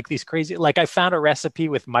 I get like these crazy, like I found a recipe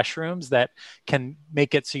with mushrooms that can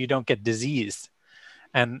make it so you don't get diseased.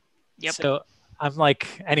 And so I'm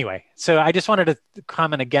like, anyway, so I just wanted to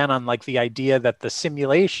comment again on like the idea that the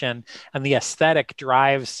simulation and the aesthetic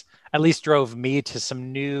at least drove me to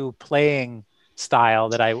some new playing style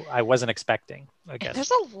that I wasn't expecting, I guess. There's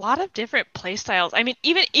a lot of different play styles. I mean,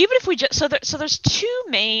 even if we just, so there's two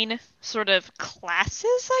main sort of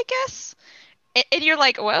classes, I guess. And you're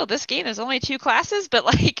like, well, this game is only two classes, but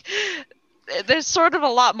like, there's sort of a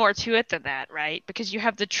lot more to it than that, right? Because you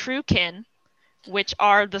have the true kin, which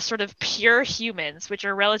are the sort of pure humans, which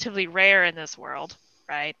are relatively rare in this world,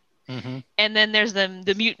 right? Mm-hmm. And then there's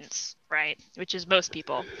the mutants, right? Which is most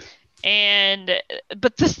people.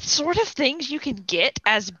 But the sort of things you can get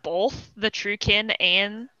as both the true kin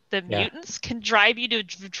and the mutants can drive you to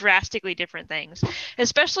drastically different things,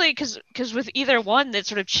 especially because with either one that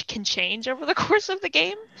sort of can change over the course of the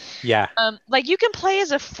game. Yeah. Like you can play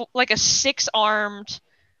as a 6-armed.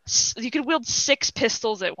 You could wield 6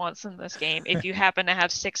 pistols at once in this game if you happen to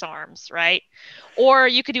have 6 arms, right? Or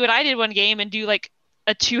you could do what I did one game and do like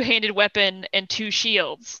a 2-handed weapon and 2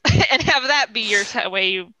 shields and have that be your way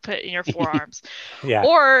you put in your forearms. Yeah.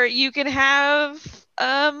 Or you can have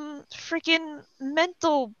freaking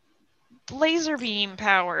mental laser beam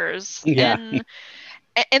powers. Yeah.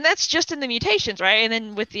 And that's just in the mutations, right? And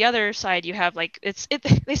then with the other side, you have like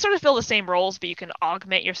they sort of fill the same roles, but you can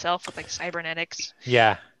augment yourself with like cybernetics.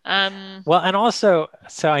 Yeah. Well, and also,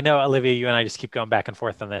 so I know Olivia, you and I just keep going back and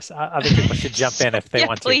forth on this. Other people should jump in if they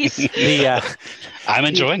want please. to. I'm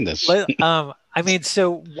enjoying this. I mean,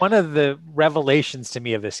 so one of the revelations to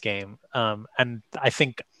me of this game, and I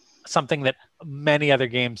think something that many other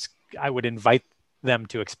games I would invite them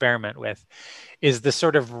to experiment with, is the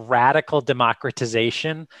sort of radical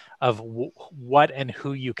democratization of what and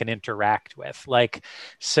who you can interact with. Like,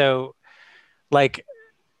 so, like,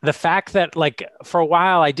 the fact that like for a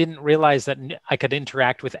while I didn't realize that I could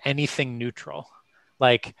interact with anything neutral.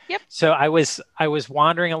 Like, so I was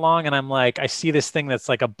wandering along and I'm like, I see this thing that's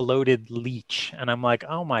like a bloated leech and I'm like,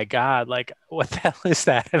 oh my God, like what the hell is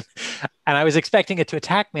that? And I was expecting it to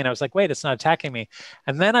attack me and I was like, wait, it's not attacking me.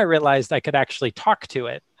 And then I realized I could actually talk to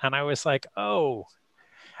it. And I was like, oh.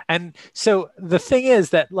 And so the thing is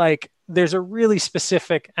that like, there's a really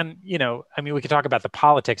specific, and you know, I mean, we could talk about the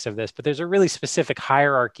politics of this, but there's a really specific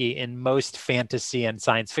hierarchy in most fantasy and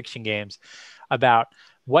science fiction games about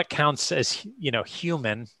what counts as, you know,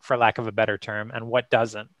 human, for lack of a better term, and what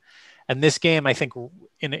doesn't. And this game, I think,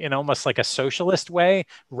 in almost like a socialist way,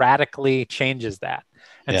 radically changes that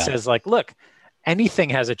and says, like, look, anything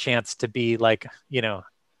has a chance to be like, you know,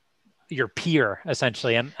 your peer,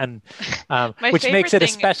 essentially, and which makes it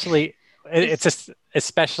especially. It's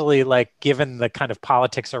especially like given the kind of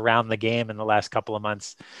politics around the game in the last couple of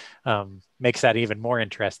months, makes that even more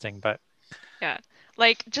interesting. But yeah,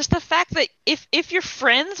 like just the fact that if you're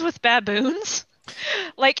friends with baboons,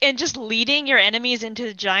 like, and just leading your enemies into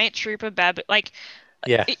a giant troop of baboons, like,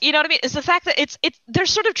 you know what I mean? It's the fact that they're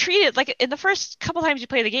sort of treated like in the first couple times you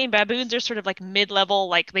play the game, baboons are sort of like mid-level,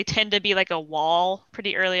 like they tend to be like a wall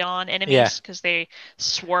pretty early on enemies because they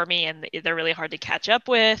swarmy and they're really hard to catch up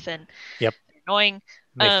with and they're annoying.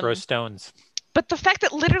 They throw stones. But the fact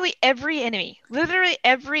that literally every enemy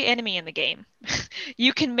in the game,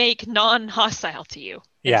 you can make non-hostile to you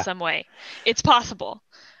in some way. It's possible.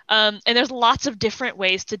 And there's lots of different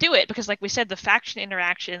ways to do it because, like we said, the faction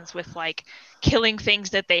interactions with like killing things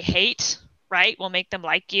that they hate, right, will make them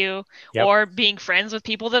like you, or being friends with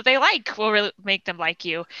people that they like will really make them like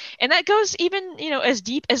you. And that goes even, you know, as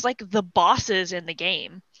deep as like the bosses in the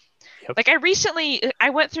game. Like I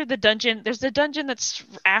went through the dungeon. There's the dungeon that's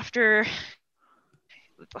after,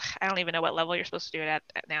 I don't even know what level you're supposed to do it at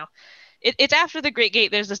now. It's after the Great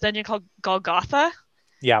Gate. There's this dungeon called Golgotha.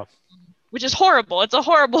 Yeah. Which is horrible. It's a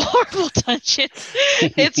horrible, horrible dungeon.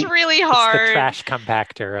 It's really hard. It's the trash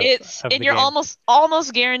compactor. Of and you're game.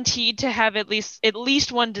 almost guaranteed to have at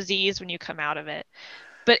least one disease when you come out of it.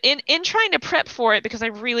 But in trying to prep for it, because I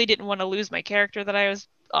really didn't want to lose my character that I was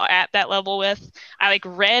at that level with, I like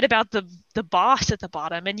read about the boss at the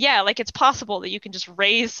bottom, and like it's possible that you can just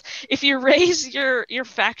raise your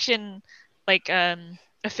faction like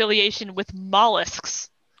affiliation with mollusks.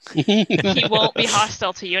 He won't be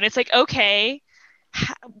hostile to you, and it's like, okay,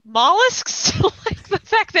 mollusks. Like, the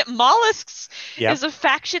fact that mollusks Yep. is a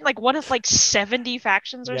faction, like one of like 70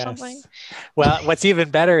 factions or something. Yes. Well, what's even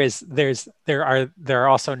better is there are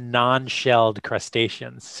also non-shelled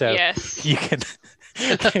crustaceans. So Yes. you can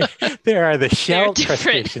there are the shelled different.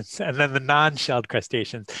 crustaceans and then the non-shelled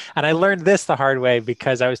crustaceans. And I learned this the hard way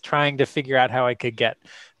because I was trying to figure out how I could get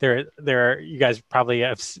there. You guys probably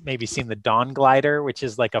have maybe seen the dawn glider, which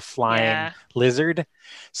is like a flying Yeah. lizard.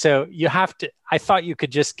 So you have to, I thought you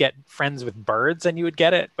could just get friends with birds and you would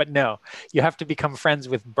get it, but no, you have to become friends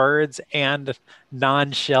with birds and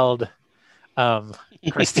non-shelled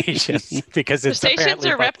crustaceans because it's Crustaceans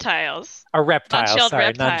apparently are reptiles, a reptile. non-shelled Sorry,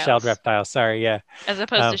 reptiles. non-shelled reptile. Sorry, yeah, as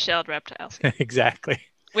opposed to shelled reptiles, exactly.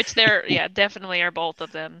 which they're definitely are both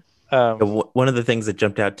of them. One of the things that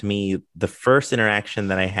jumped out to me, the first interaction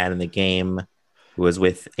that I had in the game was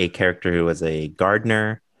with a character who was a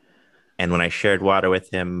gardener. And when I shared water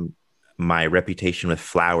with him, my reputation with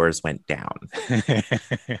flowers went down.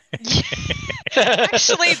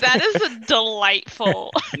 Actually, that is a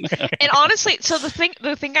delightful. And honestly, so the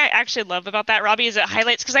thing I actually love about that, Robbie, is it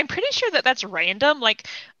highlights, because I'm pretty sure that that's random. Like,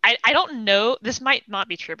 I don't know, this might not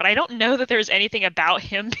be true, but I don't know that there's anything about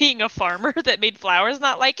him being a farmer that made flowers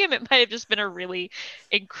not like him. It might have just been a really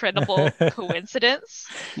incredible coincidence.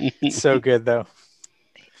 So good though.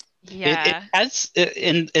 Yeah. It has,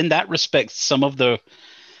 in that respect, some of the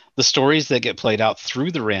stories that get played out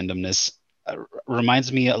through the randomness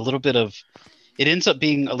reminds me a little bit of, it ends up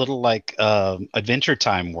being a little like Adventure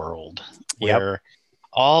Time world, where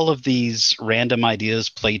all of these random ideas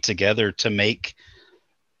play together to make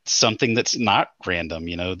something that's not random,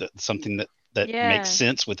 something that makes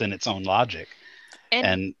sense within its own logic.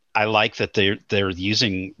 And I like that they're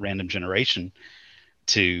using random generation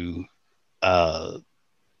to build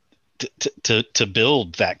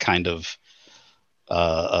that kind of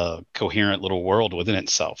coherent little world within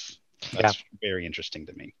itself. That's very interesting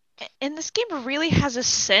to me. And this game really has a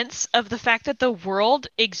sense of the fact that the world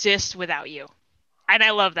exists without you. And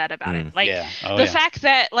I love that about it. Like the fact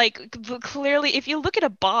that, like, clearly, if you look at a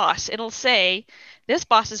boss, it'll say this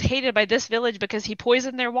boss is hated by this village because he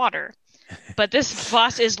poisoned their water, but this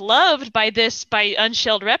boss is loved by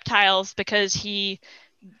unshelled reptiles because he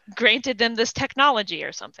granted them this technology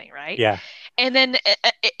or something, right? Yeah. And then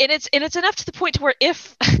it's enough to the point to where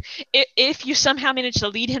if you somehow manage to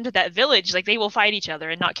lead him to that village, like, they will fight each other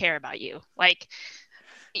and not care about you. Like,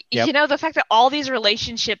 the fact that all these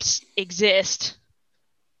relationships exist,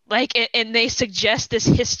 like, and they suggest this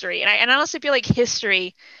history, and I honestly feel like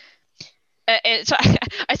history. And so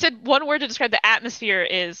I said one word to describe the atmosphere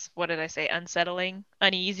is, what did I say? Unsettling,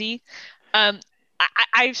 uneasy. I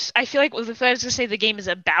feel like if I was to say the game is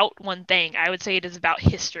about one thing, I would say it is about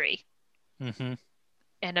history. Mm-hmm.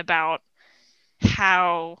 And about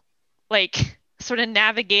how, like, sort of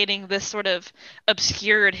navigating this sort of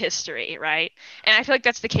obscured history, right? And I feel like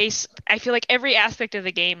that's the case. I feel like every aspect of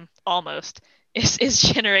the game almost is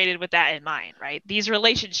generated with that in mind, right? These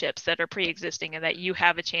relationships that are pre-existing and that you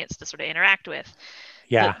have a chance to sort of interact with.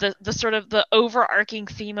 Yeah. The sort of the overarching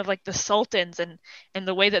theme of, like, the sultans and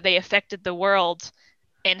the way that they affected the world,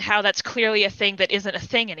 and how that's clearly a thing that isn't a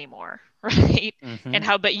thing anymore, right? Mm-hmm. And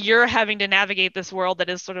but you're having to navigate this world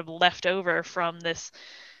that is sort of left over from this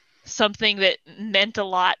something that meant a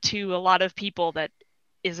lot to a lot of people that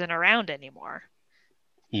isn't around anymore.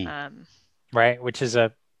 Right, which is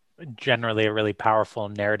generally a really powerful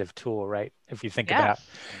narrative tool, right? If you think about,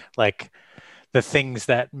 like, the things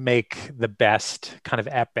that make the best kind of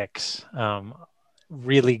epics,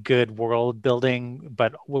 really good world building,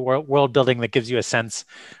 but world building that gives you a sense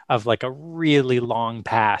of, like, a really long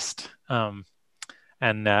past. And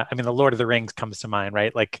I mean, the Lord of the Rings comes to mind,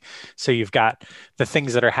 right? Like, so you've got the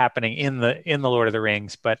things that are happening in the Lord of the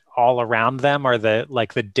Rings, but all around them are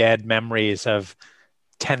the dead memories of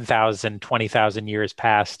 10,000, 20,000 years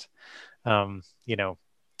past, and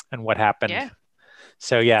what happened. Yeah.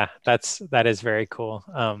 So yeah, that is very cool.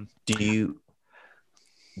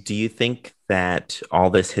 Do you think that all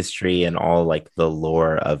this history and all, like, the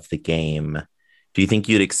lore of the game, do you think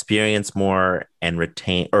you'd experience more and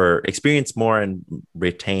retain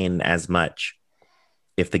as much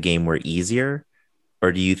if the game were easier?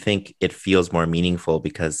 Or do you think it feels more meaningful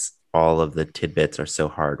because all of the tidbits are so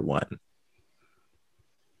hard won?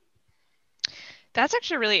 That's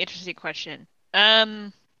actually a really interesting question.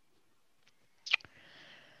 I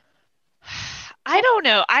don't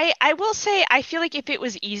know. I will say I feel like if it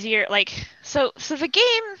was easier, like, so the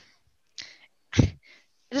game,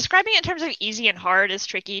 describing it in terms of easy and hard is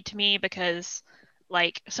tricky to me because,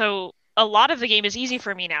 like, so a lot of the game is easy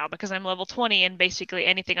for me now because I'm level 20 and basically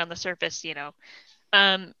anything on the surface,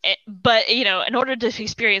 But in order to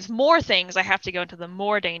experience more things, I have to go into the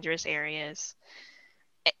more dangerous areas.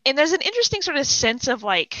 And there's an interesting sort of sense of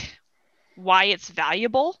like why it's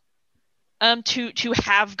valuable to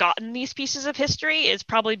have gotten these pieces of history is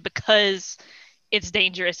probably because it's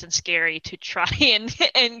dangerous and scary to try and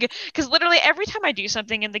because literally every time I do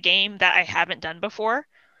something in the game that I haven't done before,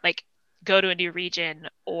 like go to a new region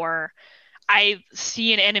or I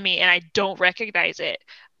see an enemy and I don't recognize it,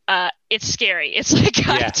 it's scary. It's like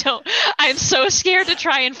I'm so scared to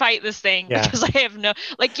try and fight this thing because I have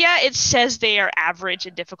it says they are average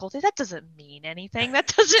in difficulty. That doesn't mean anything. That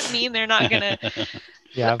doesn't mean they're not gonna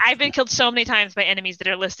I've been killed so many times by enemies that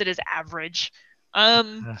are listed as average.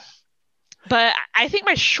 But I think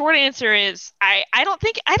my short answer is I don't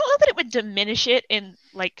know that it would diminish it in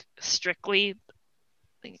like strictly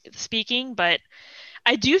speaking, but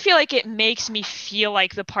I do feel like it makes me feel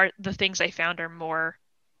like the things I found are more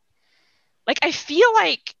like I feel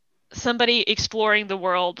like somebody exploring the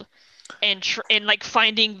world and like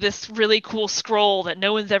finding this really cool scroll that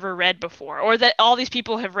no one's ever read before or that all these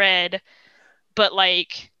people have read, but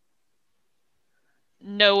like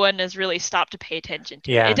no one has really stopped to pay attention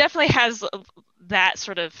to it. It definitely has that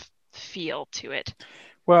sort of feel to it.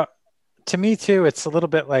 Well, to me too, it's a little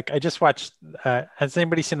bit like I just watched. Has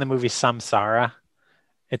anybody seen the movie Samsara?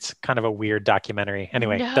 It's kind of a weird documentary.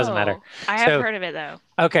 Anyway, no, doesn't matter. I have heard of it though.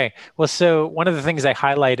 Okay. Well, so one of the things I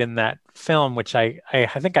highlight in that film, which I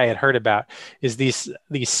think I had heard about, is these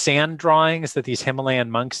sand drawings that these Himalayan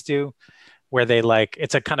monks do, where they like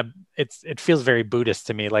it feels very Buddhist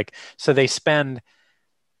to me. Like so they spend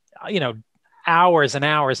hours and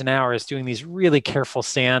hours and hours doing these really careful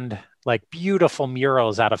sand, like beautiful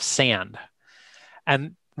murals out of sand,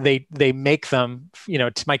 and they make them,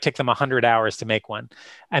 it might take them 100 hours to make one.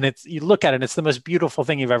 And you look at it, it's the most beautiful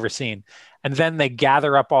thing you've ever seen. And then they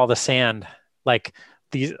gather up all the sand, like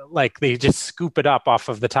they just scoop it up off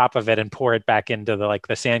of the top of it and pour it back into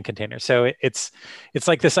the sand container. So it's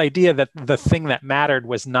like this idea that the thing that mattered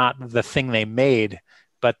was not the thing they made,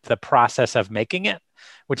 but the process of making it,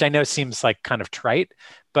 which I know seems like kind of trite,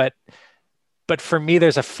 but for me,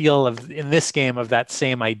 there's a feel in this game of that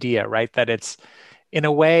same idea, right? That it's, in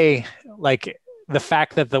a way, like the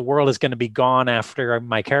fact that the world is going to be gone after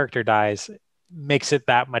my character dies makes it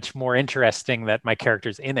that much more interesting that my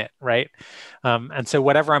character's in it, right? And so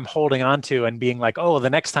whatever I'm holding on to and being like, oh, the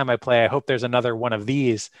next time I play, I hope there's another one of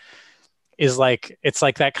these, is like, it's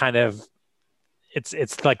like that kind of,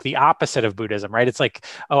 it's like the opposite of Buddhism, right? It's like,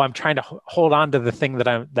 oh, I'm trying to hold on to the thing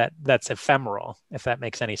that's ephemeral, if that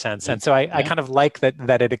makes any sense. And so I kind of like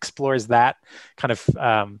that it explores that kind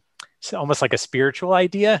of almost like a spiritual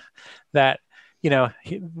idea that,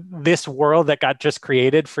 this world that got just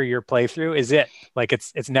created for your playthrough is it. Like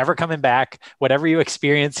it's never coming back. Whatever you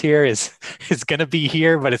experience here is going to be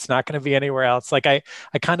here, but it's not going to be anywhere else. Like I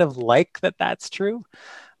kind of like that that's true.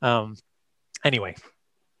 Anyway.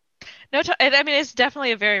 No, I mean, it's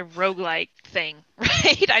definitely a very roguelike thing,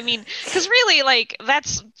 right? I mean, because really, like,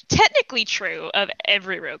 that's technically true of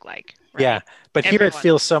every roguelike. Right? Yeah, but here it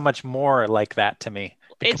feels so much more like that to me.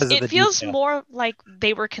 It feels more like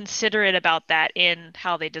they were considerate about that in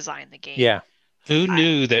how they designed the game. Yeah. Who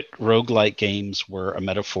knew that roguelike games were a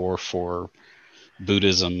metaphor for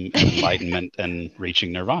Buddhism and enlightenment and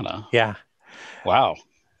reaching nirvana? Yeah. Wow.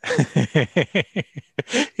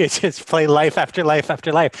 It's just play life after life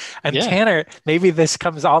after life. And Tanner, maybe this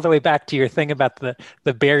comes all the way back to your thing about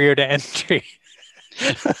the barrier to entry.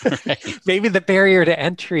 Right. Maybe the barrier to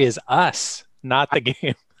entry is us, not the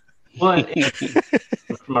game. Well,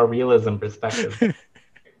 from a realism perspective,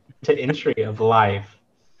 to entry of life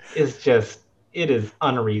is it is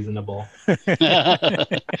unreasonable.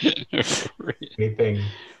 Anything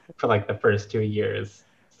for like the first 2 years.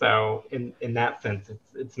 So in that sense,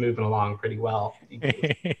 it's moving along pretty well.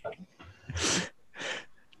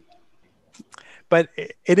 But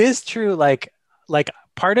it is true. Like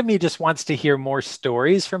part of me just wants to hear more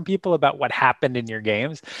stories from people about what happened in your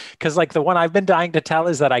games. Because like the one I've been dying to tell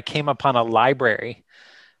is that I came upon a library,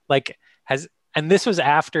 and this was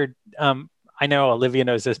after. I know Olivia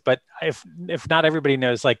knows this, but if not everybody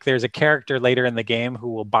knows, like there's a character later in the game who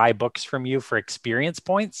will buy books from you for experience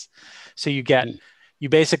points. So you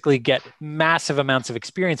basically get massive amounts of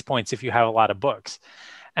experience points if you have a lot of books.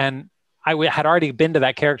 And I had already been to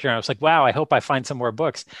that character and I was like, wow, I hope I find some more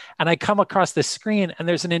books. And I come across this screen and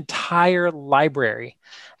there's an entire library.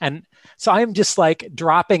 And so I'm just like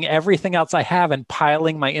dropping everything else I have and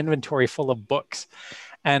piling my inventory full of books.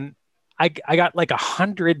 And I got like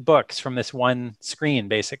 100 books from this one screen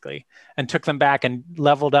basically, and took them back and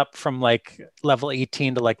leveled up from like level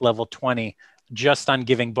 18 to like level 20 just on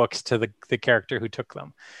giving books to the character who took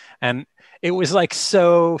them. And it was like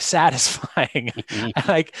so satisfying.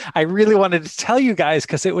 Like I really wanted to tell you guys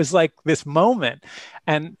because it was like this moment.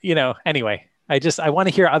 And anyway, I want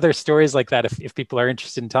to hear other stories like that if people are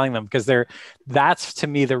interested in telling them, because that's to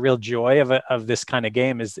me the real joy of this kind of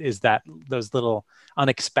game is that those little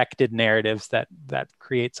unexpected narratives that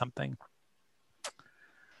create something.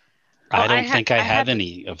 I don't think I have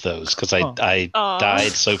any of those because I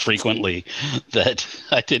died so frequently that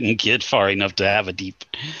I didn't get far enough to have the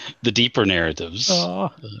deeper narratives.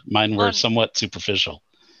 Mine were somewhat superficial.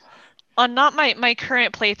 On not my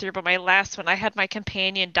current playthrough, but my last one, I had my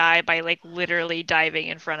companion die by like literally diving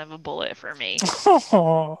in front of a bullet for me.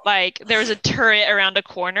 Like there was a turret around a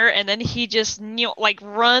corner, and then he just like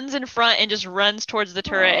runs in front and just runs towards the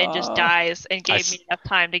turret and just dies, and gave me enough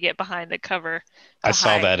time to get behind the cover. I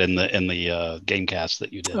saw that in the Gamecast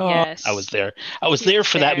that you did. Yes. I was there. I was there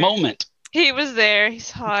for that moment. He was there. He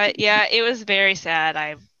saw it. Yeah, it was very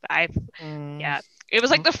sad. Yeah. It was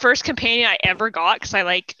like the first companion I ever got because I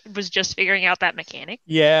like was just figuring out that mechanic.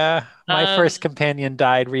 Yeah, my first companion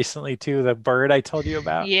died recently too. The bird I told you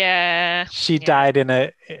about. Yeah, she died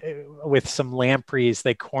with some lampreys.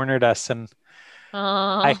 They cornered us, and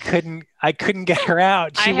I couldn't get her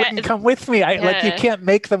out. She wouldn't come with me. Like you can't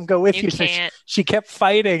make them go with you. So she kept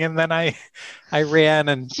fighting, and then I ran,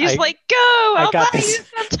 and she's like, "Go! I'll buy you some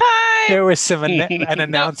time." There was an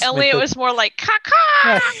announcement. Elliot was more like "Caca."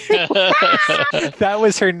 That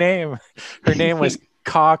was her name. Her name was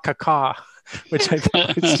Caw, which I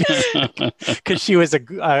thought was just because she was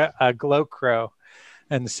a glow crow.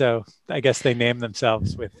 And so I guess they named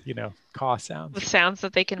themselves with, caw sounds. With sounds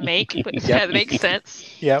that they can make. That makes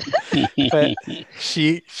sense. Yep. But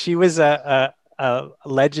she was a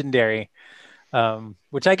legendary,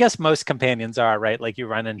 which I guess most companions are, right? Like you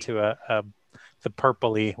run into the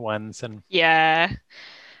purpley ones, and yeah.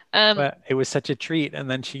 But it was such a treat,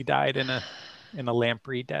 and then she died in a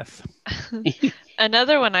lamprey death.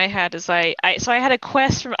 Another one I had is I had a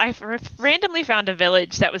quest I randomly found a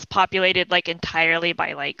village that was populated like entirely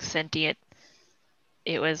by like sentient.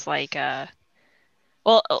 It was like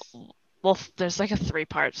well there's like 3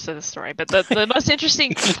 parts to the story, but the most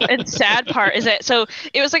interesting and sad part is that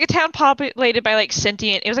it was like a town populated by like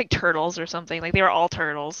sentient. It was like turtles or something. Like they were all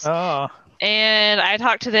turtles. Oh. And I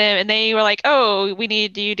talked to them, and they were like, "Oh, we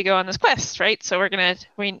need you to go on this quest, right? So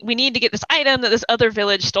we need to get this item that this other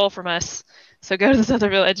village stole from us. So go to this other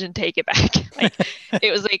village and take it back." Like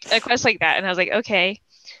it was like a quest like that, and I was like, "Okay."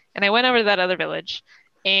 And I went over to that other village,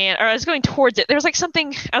 or I was going towards it. There was like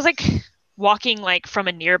something. I was like walking like from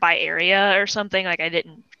a nearby area or something. Like I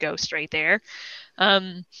didn't go straight there.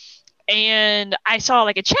 And I saw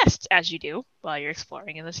like a chest, as you do while you're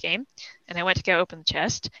exploring in this game. And I went to go open the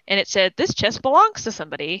chest, and it said, "This chest belongs to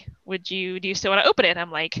somebody. Do you still want to open it?" And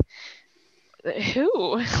I'm like,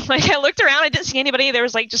 who? Like I looked around, I didn't see anybody. There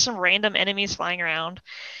was like just some random enemies flying around.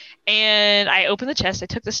 And I opened the chest. I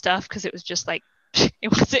took the stuff because it was just like,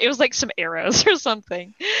 it was like some arrows or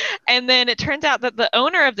something. And then it turns out that the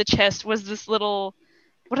owner of the chest was this little,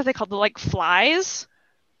 what are they called? The like flies?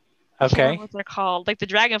 Okay. What they're called, like the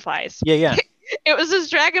dragonflies. Yeah. It was this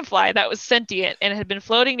dragonfly that was sentient and had been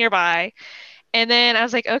floating nearby. And then I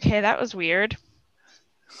was like, okay, that was weird.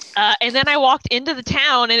 And then I walked into the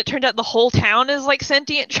town, and it turned out the whole town is like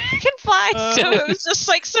sentient dragonflies. So it was just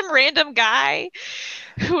like some random guy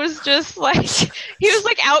who was just like, he was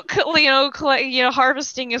like out,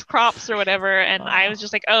 harvesting his crops or whatever. And I was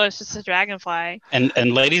just like, oh, it's just a dragonfly.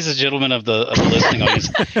 And ladies and gentlemen of the listening audience,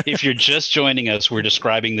 if you're just joining us, we're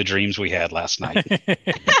describing the dreams we had last night.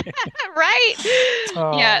 Right?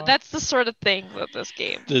 Aww. Yeah, that's the sort of thing with this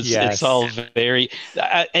game. It's all very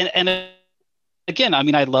and again, I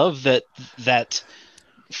mean, I love that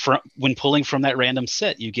when pulling from that random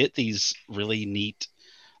set, you get these really neat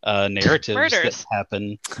narratives that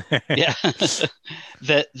happen. Yeah,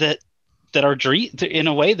 that are in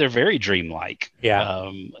a way they're very dreamlike.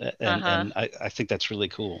 Yeah, and I think that's really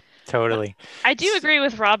cool. Totally. I do agree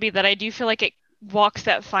with Robbie that I do feel like it walks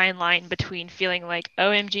that fine line between feeling like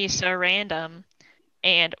OMG so random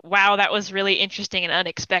and wow, that was really interesting and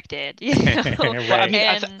unexpected. Right. Well, I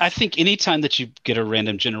mean, I think anytime that you get a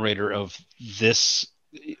random generator of this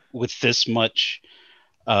with this much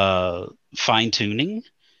fine tuning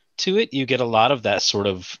to it, you get a lot of that sort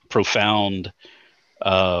of profound.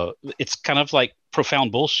 It's kind of like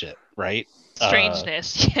profound bullshit, right?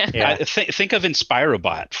 Strangeness. Yeah. Think of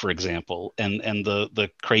Inspirobot, for example, and the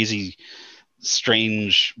crazy,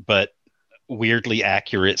 strange but weirdly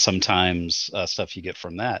accurate sometimes stuff you get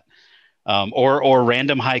from that, or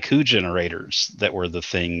random haiku generators that were the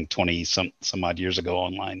thing 20 some odd years ago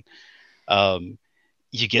online.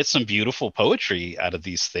 you get some beautiful poetry out of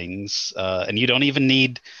these things, and you don't even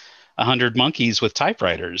need 100 monkeys with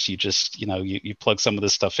typewriters. You just, you plug some of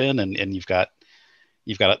this stuff in, and you've got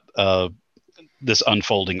this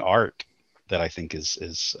unfolding art that I think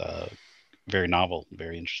is very novel,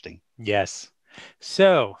 very interesting. Yes.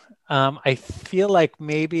 So I feel like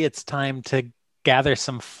maybe it's time to gather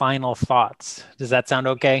some final thoughts. Does that sound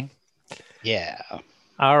okay? Yeah.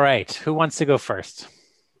 All right. Who wants to go first?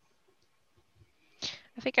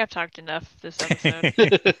 I think I've talked enough this episode.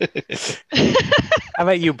 How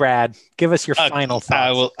about you, Brad? Give us your final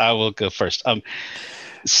thoughts. I will go first.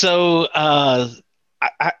 So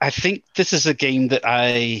I think this is a game that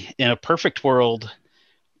in a perfect world,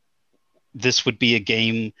 this would be a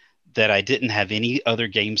game that I didn't have any other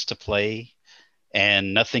games to play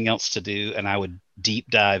and nothing else to do, and I would deep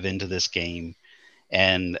dive into this game,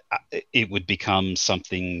 and it would become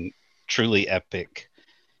something truly epic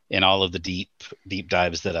in all of the deep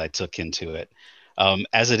dives that I took into it.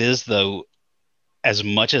 As it is, though, as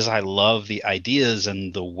much as I love the ideas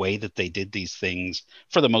and the way that they did these things,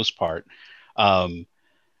 for the most part,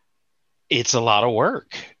 it's a lot of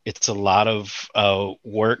work. It's a lot of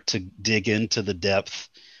work to dig into the depth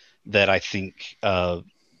that I think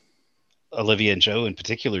Olivia and Joe in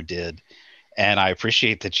particular did. And I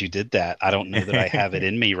appreciate that you did that. I don't know that I have it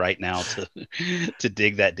in me right now to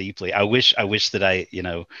dig that deeply. I wish that I,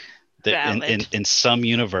 that in some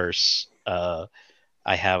universe, I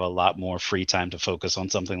have a lot more free time to focus on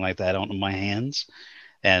something like that on my hands.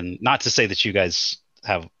 And not to say that you guys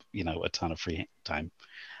have, a ton of free time.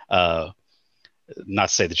 Not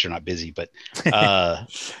to say that you're not busy, but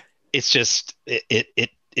it's just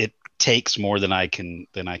it takes more than I can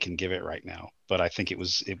give it right now. But I think it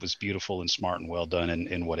was beautiful and smart and well done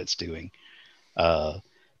in what it's doing. The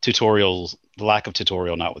lack of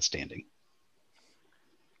tutorial notwithstanding.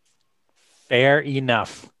 Fair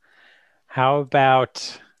enough. How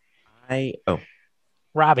about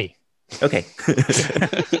Robbie? Okay.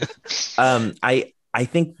 I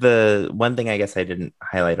think the one thing I guess I didn't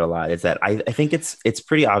highlight a lot is that I think it's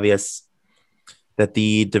pretty obvious that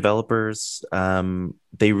the developers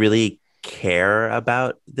they really care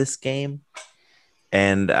about this game,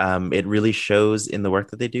 and it really shows in the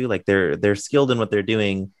work that they do. Like they're skilled in what they're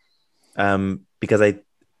doing, because I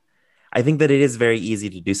think that it is very easy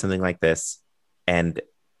to do something like this and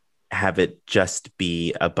have it just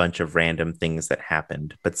be a bunch of random things that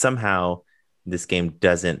happened, but somehow this game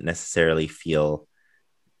doesn't necessarily feel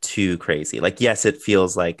too crazy. Like, yes, it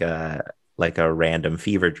feels like a random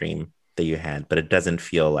fever dream that you had, but it doesn't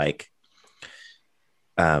feel like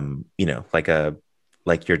it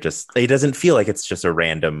doesn't feel like it's just a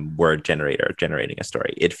random word generator generating a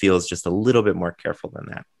story. It feels just a little bit more careful than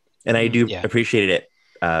that, and I do appreciate it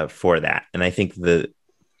for that. And I think the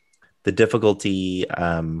difficulty,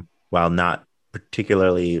 while not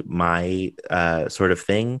particularly my sort of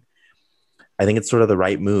thing, I think it's sort of the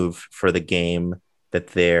right move for the game that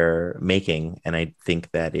they're making, and I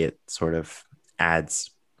think that it sort of adds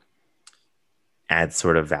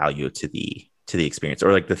sort of value to the experience,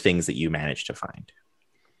 or like the things that you manage to find.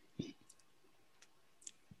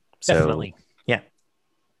 Definitely. So, yeah.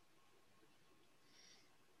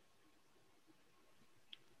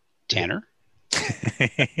 Tanner,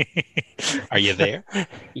 are you there?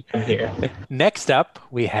 I'm here. Next up,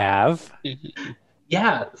 we have.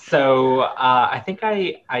 Yeah, so I think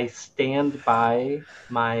I stand by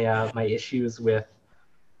my issues with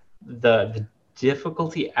the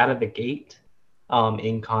difficulty out of the gate,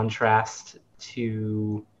 in contrast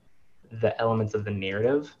to the elements of the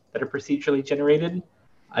narrative that are procedurally generated.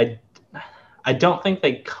 I don't think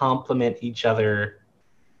they complement each other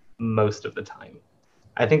most of the time.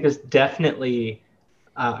 I think there's definitely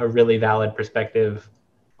a really valid perspective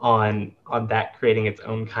on that creating its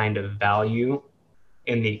own kind of value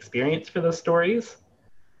in the experience for those stories.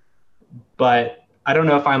 But I don't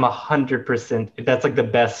know if I'm 100%, if that's like the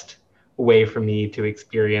best way for me to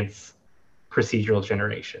experience procedural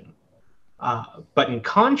generation. But in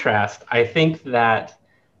contrast, I think that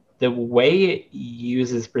the way it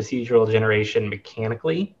uses procedural generation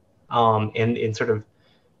mechanically, in sort of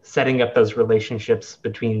setting up those relationships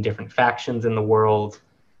between different factions in the world,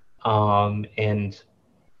 and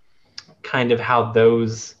kind of how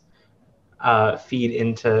those feed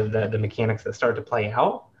into the mechanics that start to play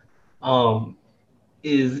out,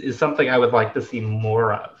 is something I would like to see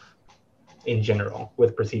more of in general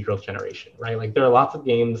with procedural generation, right? Like there are lots of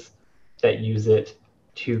games that use it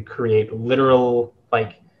to create literal,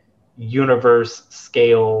 like, universe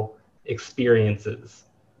scale experiences.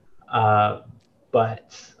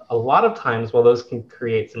 But a lot of times, while those can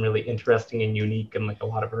create some really interesting and unique and like a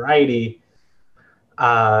lot of variety,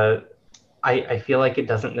 I feel like it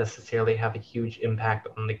doesn't necessarily have a huge impact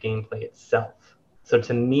on the gameplay itself. So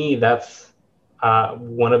to me, that's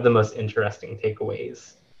one of the most interesting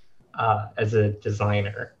takeaways as a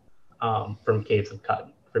designer from Caves of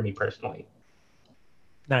Cud for me personally.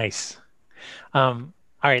 Nice. All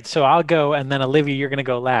right, so I'll go, and then Olivia, you're going to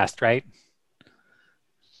go last, right?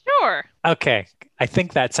 Sure. Okay, I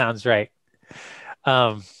think that sounds right.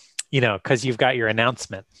 Because you've got your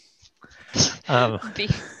announcement.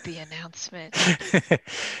 The announcement.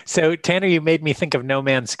 So Tanner, you made me think of No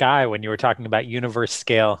Man's Sky when you were talking about universe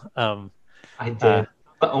scale. I did.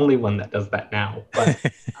 The only one that does that now, but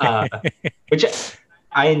which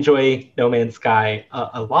I enjoy No Man's Sky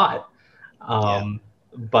a lot,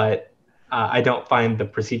 but I don't find the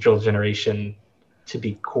procedural generation to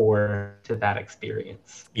be core to that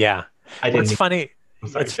experience. Yeah, it's funny. I'm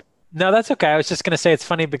sorry. No, that's okay. I was just going to say it's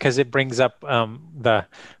funny because it brings up the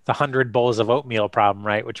 100 bowls of oatmeal problem,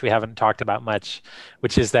 right? Which we haven't talked about much,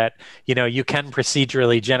 which is that, you can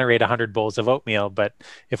procedurally generate 100 bowls of oatmeal, but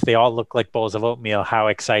if they all look like bowls of oatmeal, how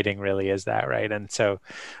exciting really is that, right? And so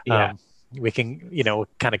we can,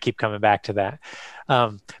 kind of keep coming back to that.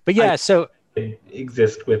 But yeah, so it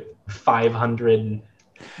exists with 500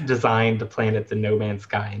 designed planets in No Man's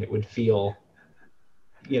Sky, and it would feel,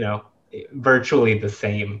 virtually the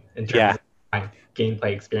same in terms of my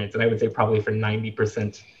gameplay experience. And I would say probably for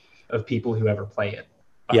 90% of people who ever play it.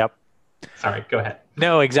 But, yep. Sorry, go ahead.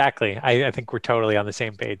 No, exactly. I think we're totally on the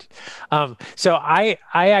same page. So I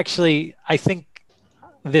think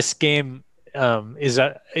this game is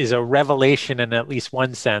a revelation in at least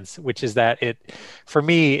one sense, which is that for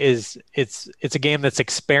me it's a game that's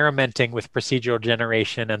experimenting with procedural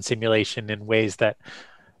generation and simulation in ways that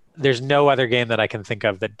there's no other game that I can think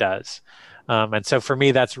of that does. And so for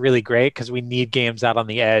me, that's really great because we need games out on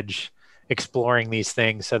the edge exploring these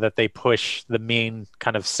things so that they push the main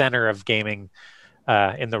kind of center of gaming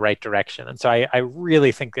in the right direction. And so I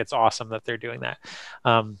really think it's awesome that they're doing that.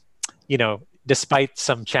 Despite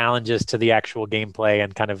some challenges to the actual gameplay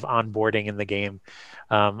and kind of onboarding in the game,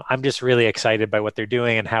 I'm just really excited by what they're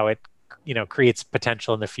doing and how it, creates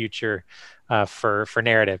potential in the future for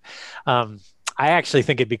narrative. I actually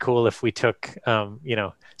think it'd be cool if we took,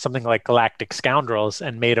 something like Galactic Scoundrels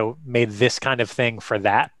and made this kind of thing for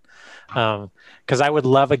that. Because I would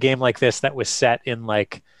love a game like this that was set in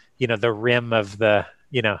the rim of the,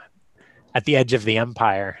 at the edge of the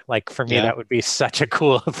empire. Like for me, that would be such a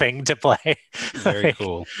cool thing to play. Very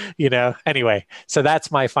cool. Anyway, so that's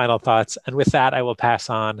my final thoughts. And with that, I will pass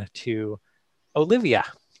on to Olivia.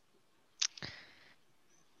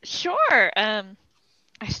 Sure.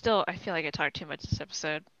 I feel like I talked too much this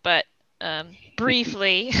episode, but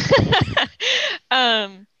briefly,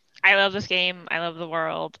 I love this game. I love the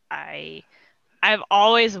world. I've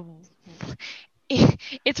always,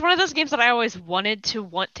 it's one of those games that I always want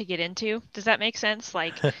to get into. Does that make sense?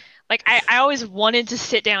 Like I always wanted to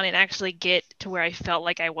sit down and actually get to where I felt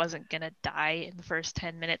like I wasn't gonna die in the first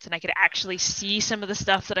 10 minutes, and I could actually see some of the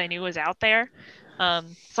stuff that I knew was out there. So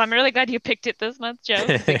I'm really glad you picked it this month, Joe.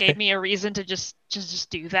 It gave me a reason to just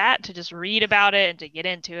do that, to just read about it and to get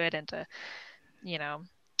into it and to,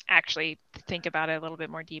 actually think about it a little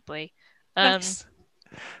bit more deeply. Nice.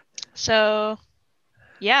 So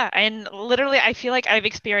yeah, and literally I feel like I've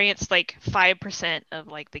experienced 5% of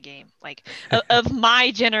the game, of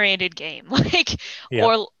my generated game,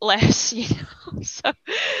 or less, So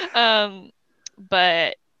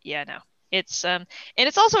but yeah, no. It's and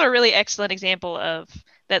it's also a really excellent example of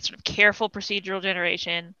that sort of careful procedural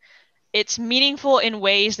generation. It's meaningful in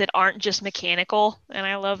ways that aren't just mechanical, and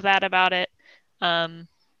I love that about it. And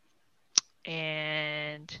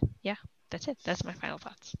yeah, that's it. That's my final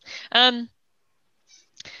thoughts.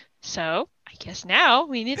 So I guess now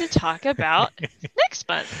we need to talk about next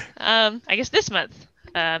month. I guess this month,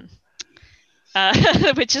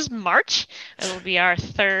 which is March. It will be our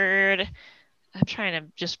third. I'm trying to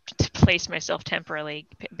just place myself temporarily.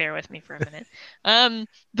 Bear with me for a minute.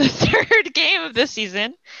 The third game of this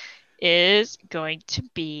season is going to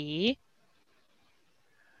be...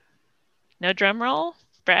 No drum roll?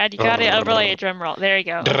 Brad, you got it. Overlay a drum roll. There you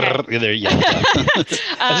go. Okay. There, yeah. That's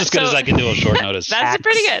as good as I can do on short notice. That's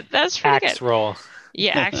pretty good. That's pretty Axe good. roll.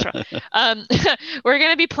 Yeah, axe roll. We're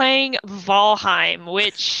going to be playing Valheim,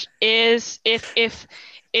 which is...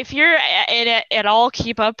 If you're at all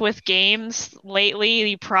keep up with games lately,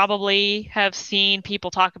 you probably have seen people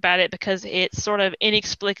talk about it because it sort of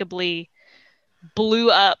inexplicably blew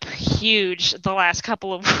up huge the last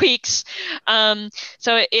couple of weeks. So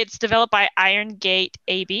it's developed by Iron Gate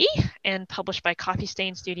AB and published by Coffee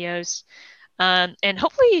Stain Studios. And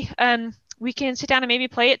hopefully we can sit down and maybe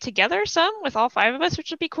play it together some with all 5 of us, which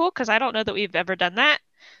would be cool because I don't know that we've ever done that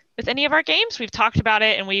with any of our games. We've talked about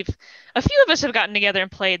it, and a few of us have gotten together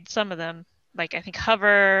and played some of them. Like I think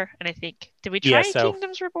Hover, and I think did we try ESO.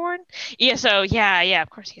 Kingdoms Reborn? ESO, yeah, of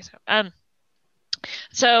course ESO. And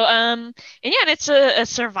it's a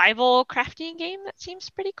survival crafting game that seems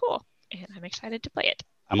pretty cool, and I'm excited to play it.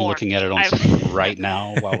 I'm looking at it on Steam right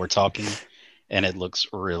now while we're talking, and it looks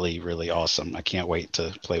really, really awesome. I can't wait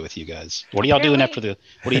to play with you guys. What are y'all doing after the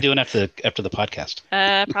podcast?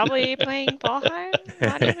 Probably playing Valheim.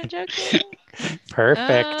 Not even joking.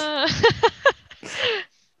 Perfect.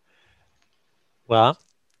 Well,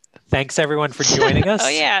 thanks everyone for joining us. So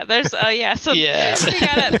So we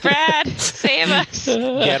got it. Brad, save us.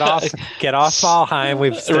 Get off Valheim.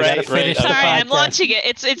 We've still got to finish the Sorry, I'm podcast. launching it.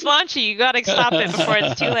 It's launching. You got to stop it before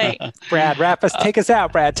it's too late. Brad, take us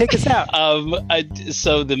out. Brad, take us out.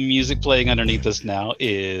 So the music playing underneath us now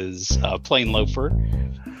is Plain Loafer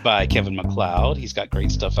by Kevin MacLeod. He's got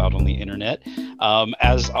great stuff out on the internet.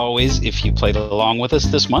 As always, if you played along with us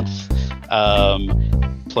this month,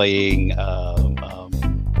 playing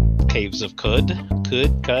Caves of Cood.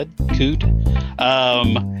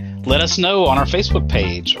 Let us know on our Facebook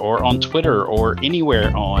page or on Twitter or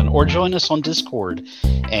anywhere or join us on Discord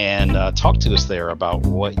and talk to us there about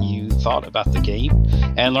what you thought about the game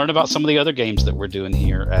and learn about some of the other games that we're doing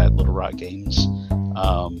here at Little Rock Games,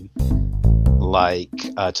 like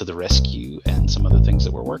To the Rescue and some other things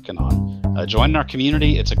that we're working on. Join our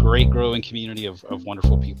community. It's a great growing community of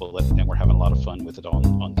wonderful people, and we're having a lot of fun with it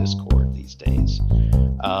on Discord these days.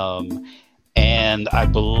 And I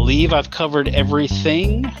believe I've covered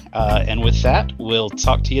everything. And with that, we'll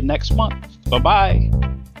talk to you next month. Bye-bye.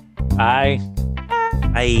 Bye.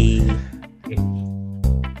 Bye.